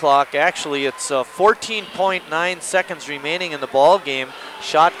game clock. Actually, it's 14.9 seconds remaining in the ball game.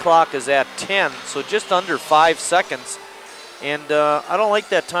 Shot clock is at 10, so just under 5 seconds. And I don't like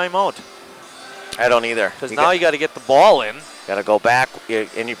that timeout. I don't either. Because now you got to get the ball in. Got to go back,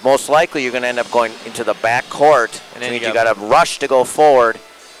 and most likely you're going to end up going into the back court. And then you got to rush to go forward,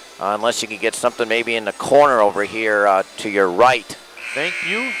 unless you can get something maybe in the corner over here to your right. Thank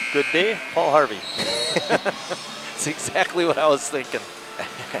you. Good day, Paul Harvey. That's exactly what I was thinking.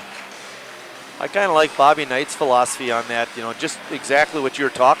 I kind of like Bobby Knight's philosophy on that, you know, just exactly what you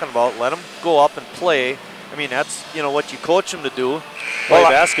were talking about. Let them go up and play. I mean, that's, you know, what you coach them to do, play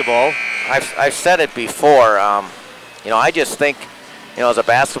basketball. I've said it before. You know, I just think, you know, as a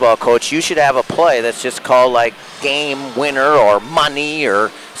basketball coach, you should have a play that's just called like game winner or money or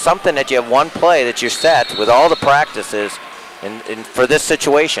something that you have one play that you're set with all the practices and for this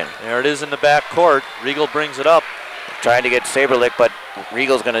situation. There it is in the back court. Riegel brings it up. Trying to get Saberlich, but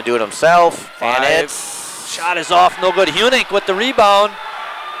Riegel's going to do it himself. And it's... Shot is off, no good. Hunick with the rebound.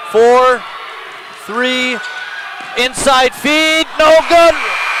 4, 3, inside feed, no good.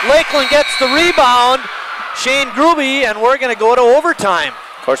 Lakeland gets the rebound. Shane Gruby, and we're going to go to overtime.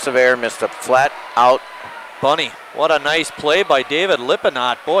 Corsair missed a flat out bunny. What a nice play by David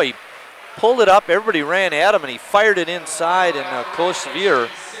Lipinot. Boy, he pulled it up, everybody ran at him, and he fired it inside, and Corsair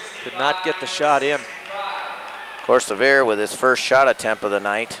could not get the shot in. Corsair with his first shot attempt of the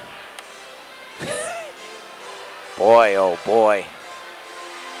night. Boy, oh boy.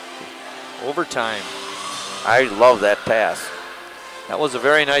 Overtime. I love that pass. That was a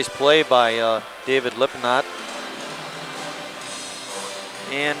very nice play by David Lipinot.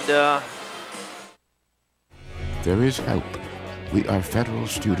 And there is help. We are federal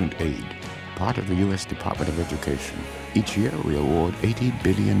student aid, part of the U.S. Department of Education. Each year we award $80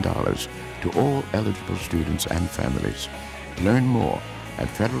 billion to all eligible students and families. Learn more at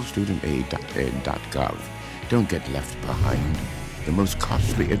federalstudentaid.ed.gov. Don't get left behind. The most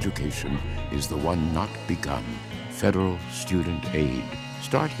costly education is the one not begun. Federal Student Aid.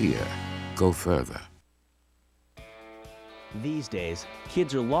 Start here. Go further. These days,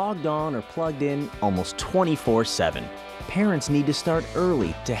 kids are logged on or plugged in almost 24/7. Parents need to start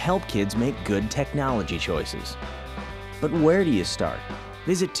early to help kids make good technology choices. But where do you start?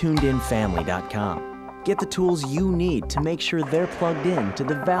 Visit tunedinfamily.com. Get the tools you need to make sure they're plugged in to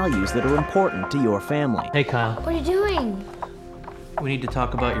the values that are important to your family. Hey, Kyle. What are you doing? We need to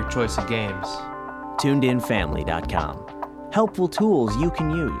talk about your choice of games. tunedinfamily.com. Helpful tools you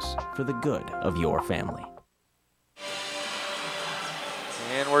can use for the good of your family.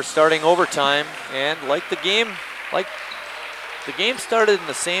 And we're starting overtime, and like the game started in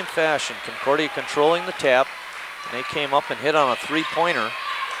the same fashion. Concordia controlling the tap, and they came up and hit on a three-pointer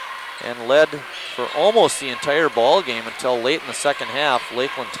and led for almost the entire ball game until late in the second half.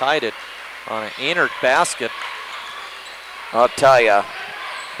 Lakeland tied it on an Einert basket. I'll tell you,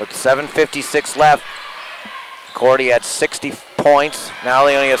 with 7:56 left, Concordia had 60 points. Now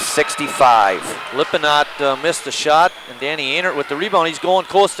they only have 65. Lipinot missed the shot, and Danny Einert with the rebound. He's going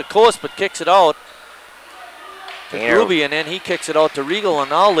coast to coast, but kicks it out to Gruby, and then he kicks it out to Riegel,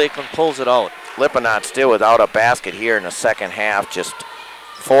 and now Lakeland pulls it out. Lipinot still without a basket here in the second half, just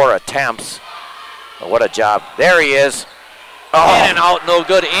 4 attempts. But what a job. There he is. Oh. In and out, no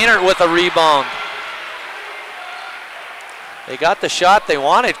good. Einert with a rebound. They got the shot they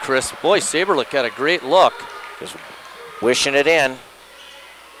wanted, Chris. Boy, Saberlich had a great look. Just wishing it in.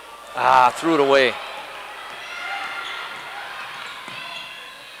 Threw it away.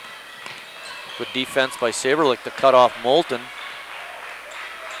 Good defense by Saberlich to cut off Moulton.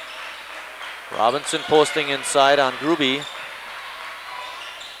 Robinson posting inside on Gruby.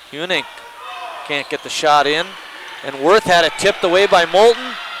 Hunick can't get the shot in. And Worth had it tipped away by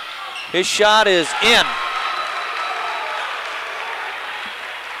Moulton. His shot is in.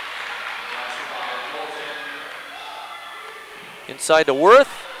 Inside to Worth.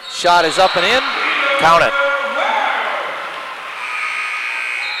 Shot is up and in. Count it.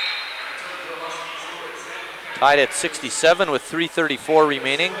 Tied at 67 with 3:34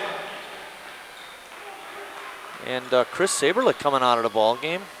 remaining. And Chris Saberlich coming out of the ball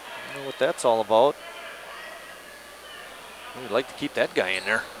game. I don't know what that's all about. We'd like to keep that guy in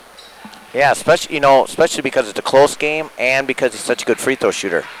there. Yeah, especially because it's a close game and because he's such a good free throw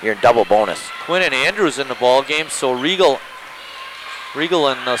shooter. You're in double bonus. Quinn and Andrews in the ball game, so Riegel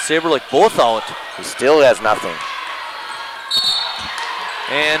and Saberlich both out. He still has nothing.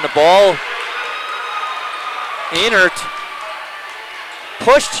 And the ball, Einert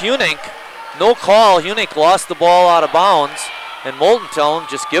pushed Hunick. No call. Hunick lost the ball out of bounds. And Moulton tell him,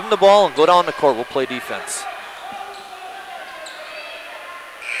 just give him the ball and go down the court. We'll play defense.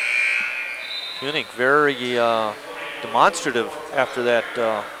 Hunick very demonstrative after that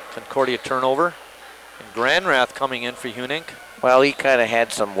Concordia turnover. And Granrath coming in for Hunick. Well, he kind of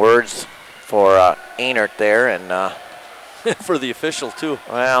had some words for Einert there, and for the official too.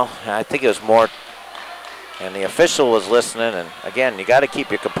 Well, I think it was more, and the official was listening. And again, you got to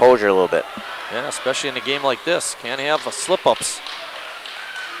keep your composure a little bit. Yeah, especially in a game like this, can't have slip-ups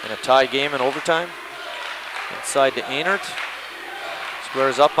in a tie game in overtime. Inside to Einert.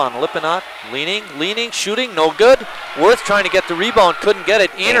 Squares up on Lippinatt. Leaning, shooting, no good. Worth trying to get the rebound, couldn't get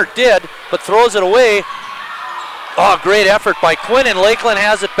it. Einert did, but throws it away. Oh, great effort by Quinn, and Lakeland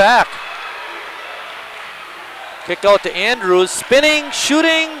has it back. Kick out to Andrews, spinning,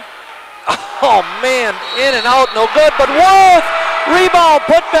 shooting. Oh man, in and out, no good, but Worth, rebound,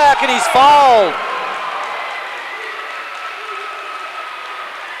 put back, and he's fouled.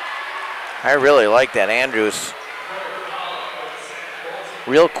 I really like that Andrews.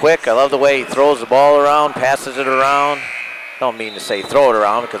 Real quick, I love the way he throws the ball around, passes it around. Don't mean to say throw it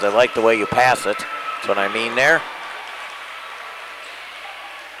around because I like the way you pass it. That's what I mean there.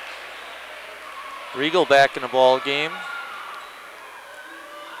 Regal back in the ball game.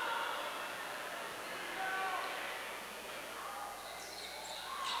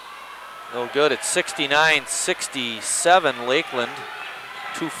 No good. It's 69-67 Lakeland.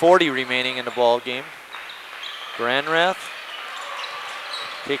 2:40 remaining in the ball game. Granrath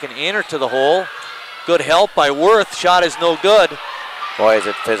taking Einert to the hole. Good help by Worth. Shot is no good. Boy, is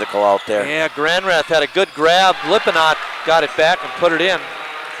it physical out there. Yeah, Granrath had a good grab. Lippinatt got it back and put it in.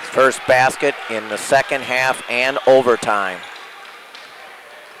 First basket in the second half and overtime.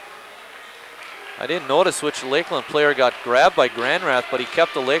 I didn't notice which Lakeland player got grabbed by Granrath, but he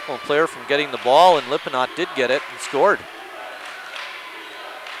kept the Lakeland player from getting the ball, and Lippinatt did get it and scored.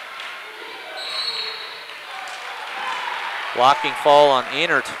 Blocking foul on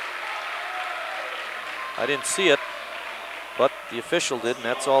Einert. I didn't see it, but the official did, and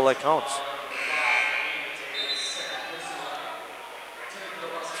that's all that counts.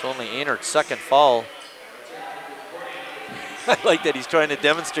 It's only Einert's second foul. I like that he's trying to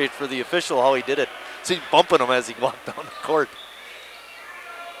demonstrate for the official how he did it. So he's bumping him as he walked down the court.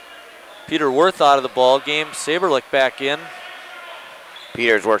 Peter Worth out of the ball game. Saberlick back in.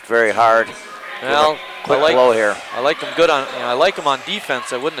 Peter's worked very hard. Well, quick blow here. I like him good on. I like him on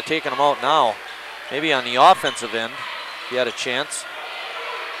defense. I wouldn't have taken him out now. Maybe on the offensive end, if he had a chance.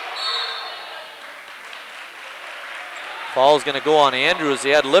 Foul's going to go on Andrews.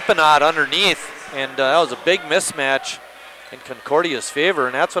 He had Lippinatt underneath, and that was a big mismatch in Concordia's favor,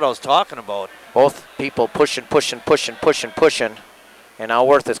 and that's what I was talking about. Both people pushing, and now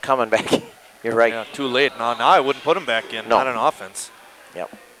Worth is coming back. You're right. Yeah, too late. Now I wouldn't put him back in, not on offense.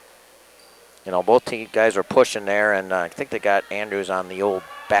 Yep. You know, both guys are pushing there, and I think they got Andrews on the old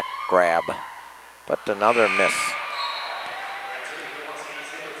back grab, but another miss.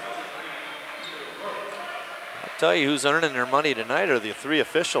 I'll tell you who's earning their money tonight are the three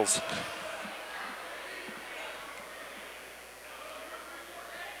officials.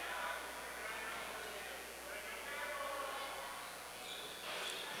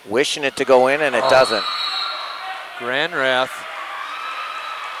 Wishing it to go in, and it doesn't. Granrath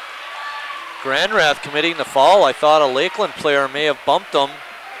committing the foul. I thought a Lakeland player may have bumped him,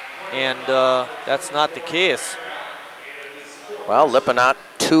 and that's not the case. Well, Lippinatt,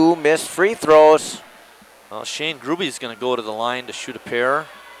 2 missed free throws. Well, Shane Gruby's going to go to the line to shoot a pair.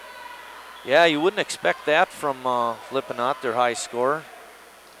 Yeah, you wouldn't expect that from Lippinatt, their high scorer.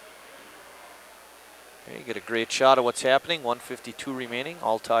 Okay, you get a great shot of what's happening. 1:52 remaining,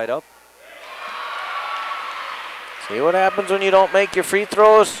 all tied up. See what happens when you don't make your free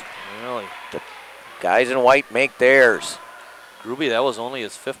throws? Really? The guys in white make theirs. Gruby, that was only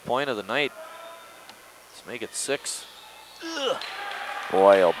his 5th point of the night. Let's make it 6. Ugh.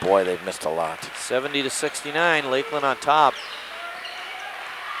 Boy, oh boy, they've missed a lot. 70-69, Lakeland on top.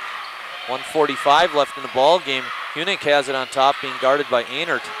 1:45 left in the ball game. Hunick has it on top, being guarded by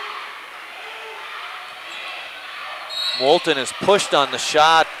Einert. Moulton is pushed on the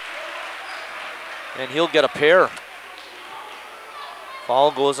shot, and he'll get a pair.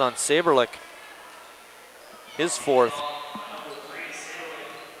 Foul goes on Saberlick. His 4th.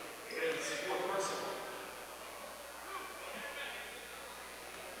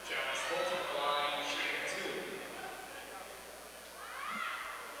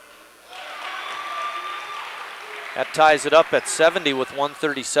 That ties it up at 70 with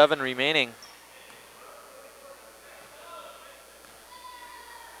 1:37 remaining.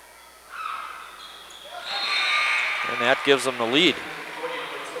 And that gives them the lead.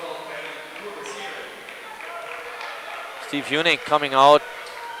 Steve Hunick coming out.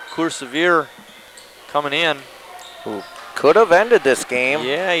 Coursevere coming in. Who could have ended this game.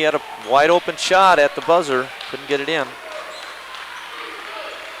 Yeah, he had a wide open shot at the buzzer. Couldn't get it in.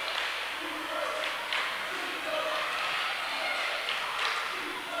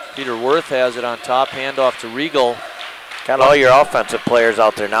 Peter Worth has it on top. Handoff to Regal. Got all your offensive players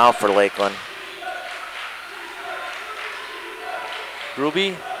out there now for Lakeland.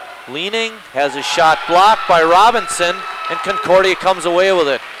 Gruby leaning, has his shot blocked by Robinson, and Concordia comes away with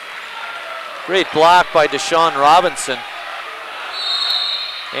it. Great block by Deshaun Robinson.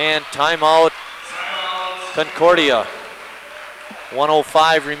 And timeout, Concordia.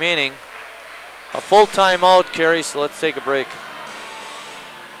 1:05 remaining. A full timeout, Kerry, so let's take a break.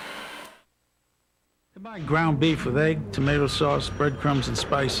 Buy ground beef with egg, tomato sauce, breadcrumbs, and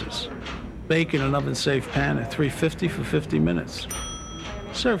spices. Bake in an oven-safe pan at 350 for 50 minutes.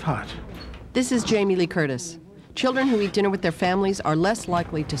 Serve hot. This is Jamie Lee Curtis. Children who eat dinner with their families are less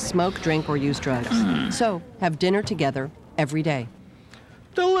likely to smoke, drink, or use drugs. So, have dinner together every day.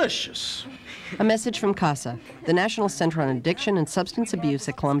 Delicious. A message from CASA, the National Center on Addiction and Substance Abuse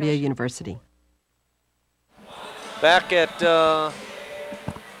at Columbia University. Back at the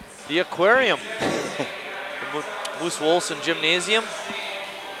aquarium, the Moose Wolfson Gymnasium,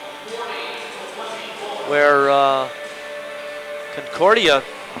 where Concordia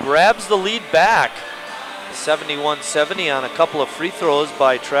grabs the lead back. 71-70 on a couple of free throws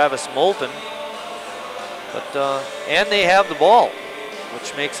by Travis Moulton. But and they have the ball,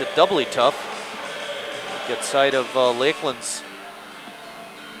 which makes it doubly tough. Get sight of Lakeland's.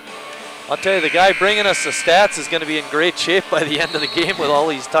 I'll tell you, the guy bringing us the stats is going to be in great shape by the end of the game with all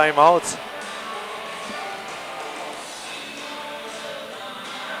these timeouts.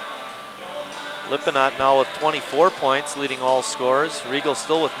 Lippinatt now with 24 points, leading all scorers. Regal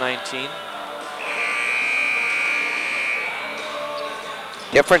still with 19.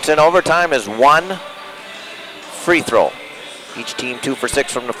 Difference in overtime is 1 free throw. Each team 2 for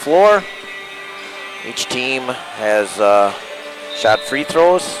 6 from the floor. Each team has shot free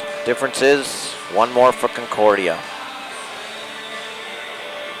throws. Difference is 1 more for Concordia.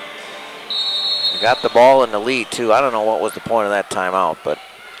 We got the ball in the lead too. I don't know what was the point of that timeout, but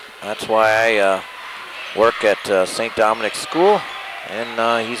that's why I work at St. Dominic's School,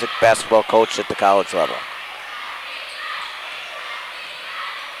 and he's a basketball coach at the college level.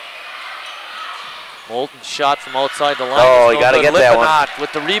 Moulton shot from outside the line. Oh, you got to get that one.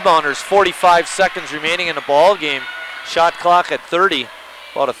 With the rebounders, 45 seconds remaining in the ball game. Shot clock at 30,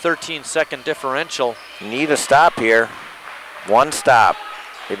 about a 13-second differential. You need a stop here. 1 stop.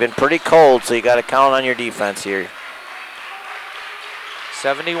 They've been pretty cold, so you got to count on your defense here.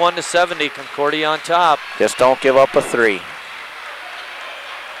 71-70, Concordia on top. Just don't give up a 3.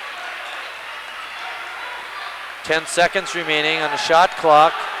 10 seconds remaining on the shot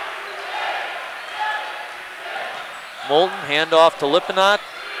clock. Moulton, handoff to Lippinatt.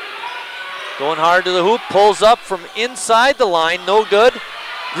 Going hard to the hoop, pulls up from inside the line, no good.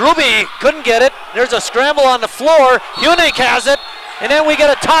 Gruby couldn't get it. There's a scramble on the floor. Hunig has it, and then we get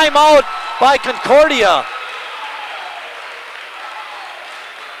a timeout by Concordia.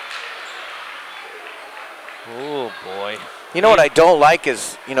 Oh boy. You know what I don't like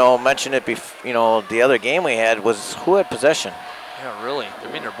is, mentioned it before, the other game we had was who had possession. Yeah, really.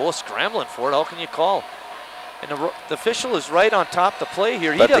 I mean, they're both scrambling for it. How can you call? And the official is right on top of the play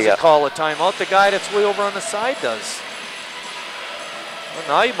here. He doesn't call a timeout. The guy that's way over on the side does. Well,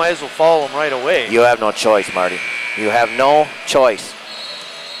 now you might as well follow him right away. You have no choice, Marty. You have no choice.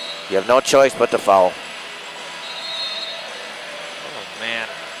 You have no choice but to foul. Oh, man.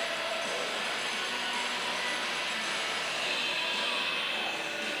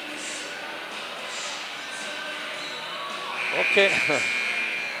 Okay.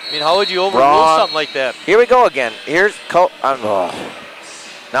 I mean, how would you overrule something like that? Here we go again. Here's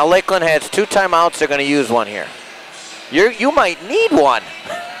Now Lakeland has 2 timeouts. They're going to use 1 here. You might need 1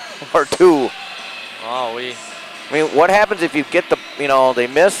 or 2. Oh, I mean, what happens if you get they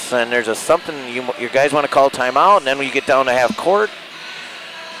miss and there's something your guys want to call timeout, and then when you get down to half court?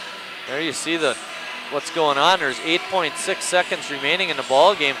 There you see what's going on. There's 8.6 seconds remaining in the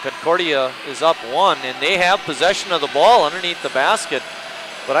ball game. Concordia is up 1, and they have possession of the ball underneath the basket.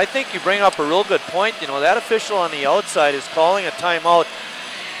 But I think you bring up a real good point. That official on the outside is calling a timeout.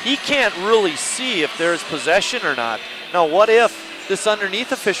 He can't really see if there's possession or not. Now, what if this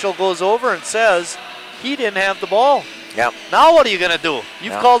underneath official goes over and says he didn't have the ball? Yep. Now what are you going to do?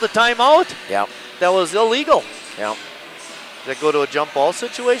 You've called a timeout? Yep. That was illegal. Yep. Does that go to a jump ball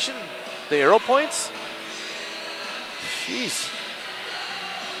situation? The arrow points? Jeez.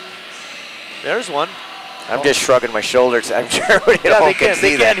 There's one. I'm just shrugging my shoulders. I'm sure they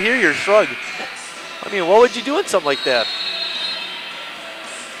can't hear your shrug. I mean, what would you do in something like that?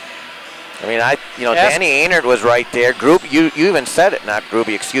 I mean, Danny Aynard was right there. You even said it, not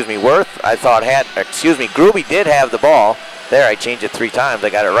Gruby, excuse me. Worth, I thought Gruby did have the ball. There, I changed it 3 times. I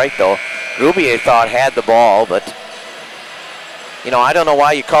got it right, though. Gruby, I thought, had the ball, but, I don't know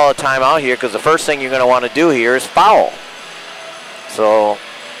why you call a timeout here, because the first thing you're going to want to do here is foul. So,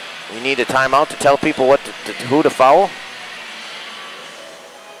 you need a timeout to tell people who to foul?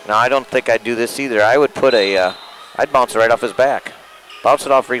 No, I don't think I'd do this either. I would put a, I'd bounce it right off his back. Bounce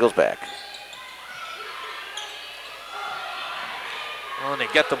it off Riegel's back. Well, and they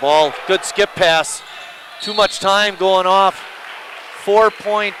get the ball. Good skip pass. Too much time going off.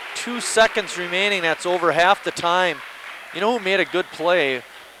 4.2 seconds remaining. That's over half the time. You know who made a good play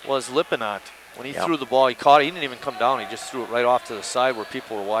was Lipinot. When he threw the ball, he caught it. He didn't even come down. He just threw it right off to the side where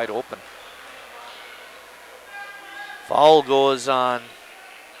people were wide open. Foul goes on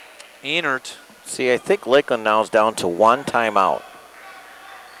Einert. See, I think Lakeland now is down to 1 timeout.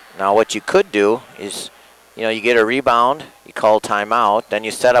 Now what you could do is, you know, you get a rebound, you call timeout, then you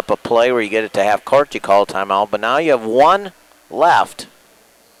set up a play where you get it to half court, you call timeout, but now you have 1 left,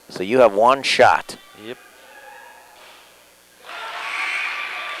 so you have 1 shot. Yep.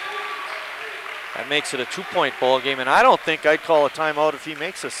 That makes it a 2-point ball game, and I don't think I'd call a timeout if he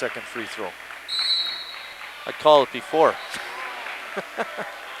makes a second free throw. I'd call it before.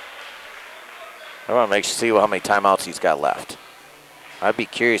 I want to see how many timeouts he's got left. I'd be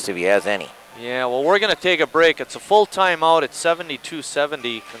curious if he has any. Yeah, well, we're going to take a break. It's a full timeout at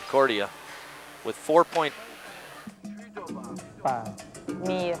 72-70 Concordia with 4 point.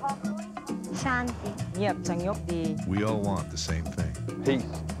 We all want the same thing. Peace.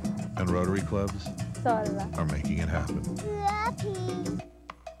 And Rotary clubs are making it happen.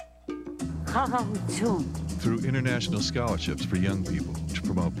 Through international scholarships for young people to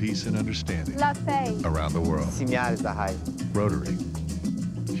promote peace and understanding around the world. Rotary.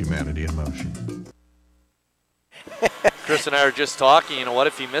 Humanity in motion. Chris and I are just talking, you know, what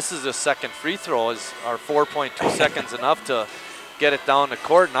if he misses a second free throw? Is our 4.2 seconds enough to get it down the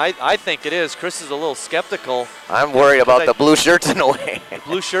court? And I think it is. Chris is a little skeptical. I'm worried about the blue shirts in the way. The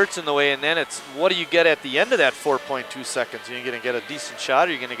blue shirts in the way, and then it's what do you get at the end of that 4.2 seconds? Are you going to get a decent shot,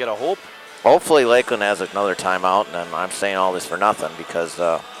 or are you going to get a hope? Hopefully Lakeland has another timeout, and I'm saying all this for nothing because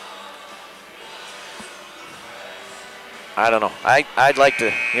I don't know. I'd like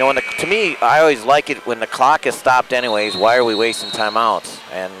to, you know, to me, I always like it when the clock is stopped anyways. Why are we wasting timeouts?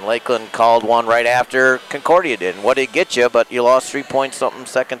 And Lakeland called one right after Concordia did. And what did it get you? But you lost 3-point-something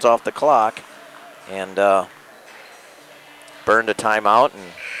seconds off the clock and burned a timeout. And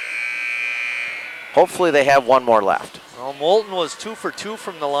hopefully they have 1 more left. Well, Moulton was 2 for 2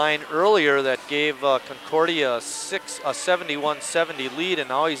 from the line earlier. That gave Concordia a 71-70 lead, and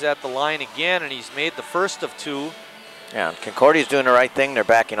now he's at the line again, and he's made the first of 2. Yeah, Concordia's doing the right thing. They're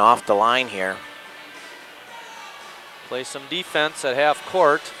backing off the line here. Play some defense at half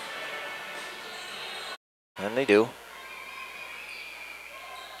court. And they do.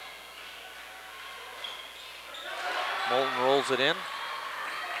 Moulton rolls it in.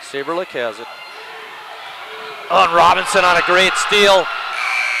 Saberlich has it. Oh, and Robinson on a great steal.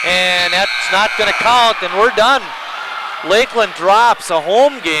 And that's not going to count, and we're done. Lakeland drops a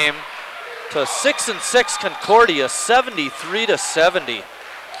home game to 6-6 Concordia, 73-70.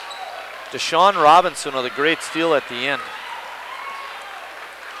 Deshaun Robinson with a great steal at the end.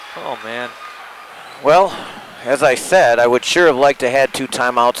 Oh, man. Well, as I said, I would sure have liked to have 2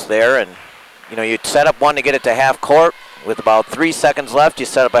 timeouts there. And, you know, you'd set up one to get it to half court. With about 3 seconds left, you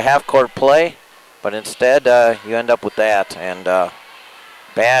set up a half court play. But instead, you end up with that. And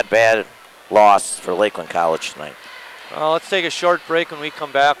bad loss for Lakeland College tonight. Let's take a short break. When we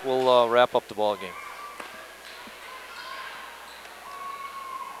come back, we'll wrap up the ball game.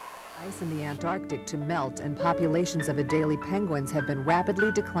 Ice in the Antarctic to melt, and populations of Adelie penguins have been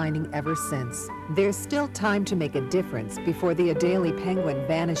rapidly declining ever since. There's still time to make a difference before the Adelie penguin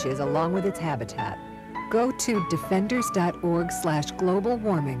vanishes along with its habitat. Go to defenders.org/global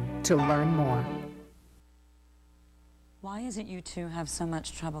warming to learn more. Why is it you two have so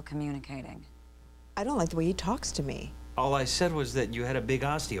much trouble communicating? I don't like the way he talks to me. All I said was that you had a big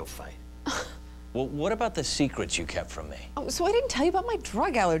osteo fight. Well, what about the secrets you kept from me? Oh, so I didn't tell you about my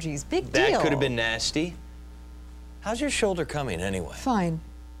drug allergies. Big deal. That could have been nasty. How's your shoulder coming anyway? Fine.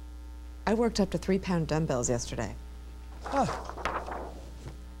 I worked up to 3-pound dumbbells yesterday. Huh.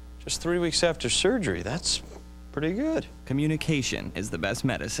 Just 3 weeks after surgery. That's pretty good. Communication is the best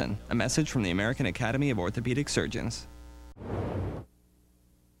medicine. A message from the American Academy of Orthopedic Surgeons.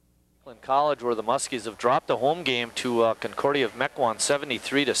 College, where the Muskies have dropped a home game to Concordia of Mequon,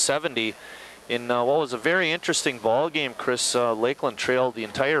 73-70. In what was a very interesting ball game, Chris, Lakeland trailed the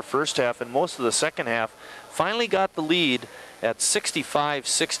entire first half and most of the second half. Finally got the lead at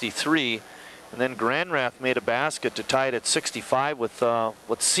 65-63, and then Granrath made a basket to tie it at 65 with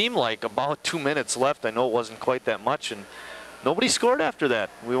what seemed like about 2 minutes left. I know it wasn't quite that much, and nobody scored after that.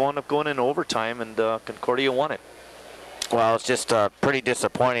 We wound up going in overtime, and Concordia won it. Well, it's just pretty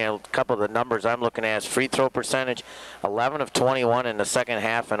disappointing. A couple of the numbers I'm looking at is free throw percentage, 11 of 21 in the second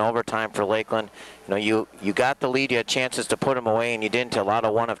half and overtime for Lakeland. You know, you got the lead, you had chances to put them away, and you didn't. A lot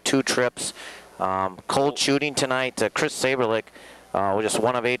of 1 of 2 trips. Cold shooting tonight. Chris Saberlich was just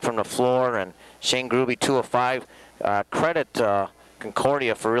 1 of 8 from the floor, and Shane Gruby 2 of 5. Credit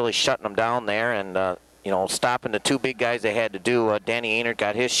Concordia for really shutting them down there and you know, stopping the 2 big guys they had to do. Danny Einert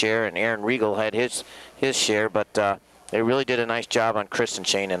got his share, and Aaron Riegel had his share, but they really did a nice job on Chris and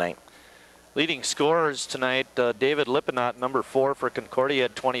Shane tonight. Leading scorers tonight, David Lippenot, number 4 for Concordia,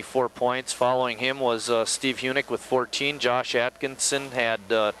 had 24 points. Following him was Steve Hunick with 14. Josh Atkinson had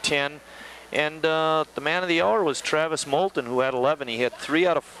 10. And the man of the hour was Travis Moulton, who had 11. He had 4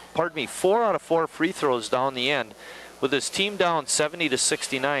 out of 4 free throws down the end. With his team down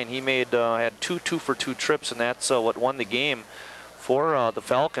 70-69, he made had 2 2-for-2 trips, and that's what won the game for the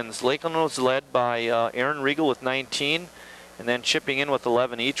Falcons. Lakeland was led by Aaron Riegel with 19, and then chipping in with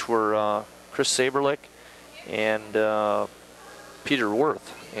 11 each were Chris Saberlich and Peter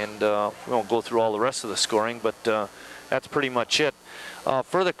Worth. And we won't go through all the rest of the scoring, but that's pretty much it.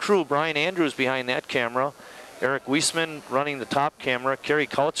 For the crew, Brian Andrews behind that camera, Eric Wiesman running the top camera, Kerry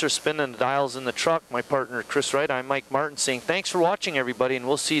Kautzer spinning the dials in the truck, my partner Chris Wright, I'm Mike Martin saying thanks for watching everybody, and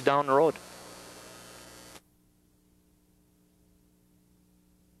we'll see you down the road.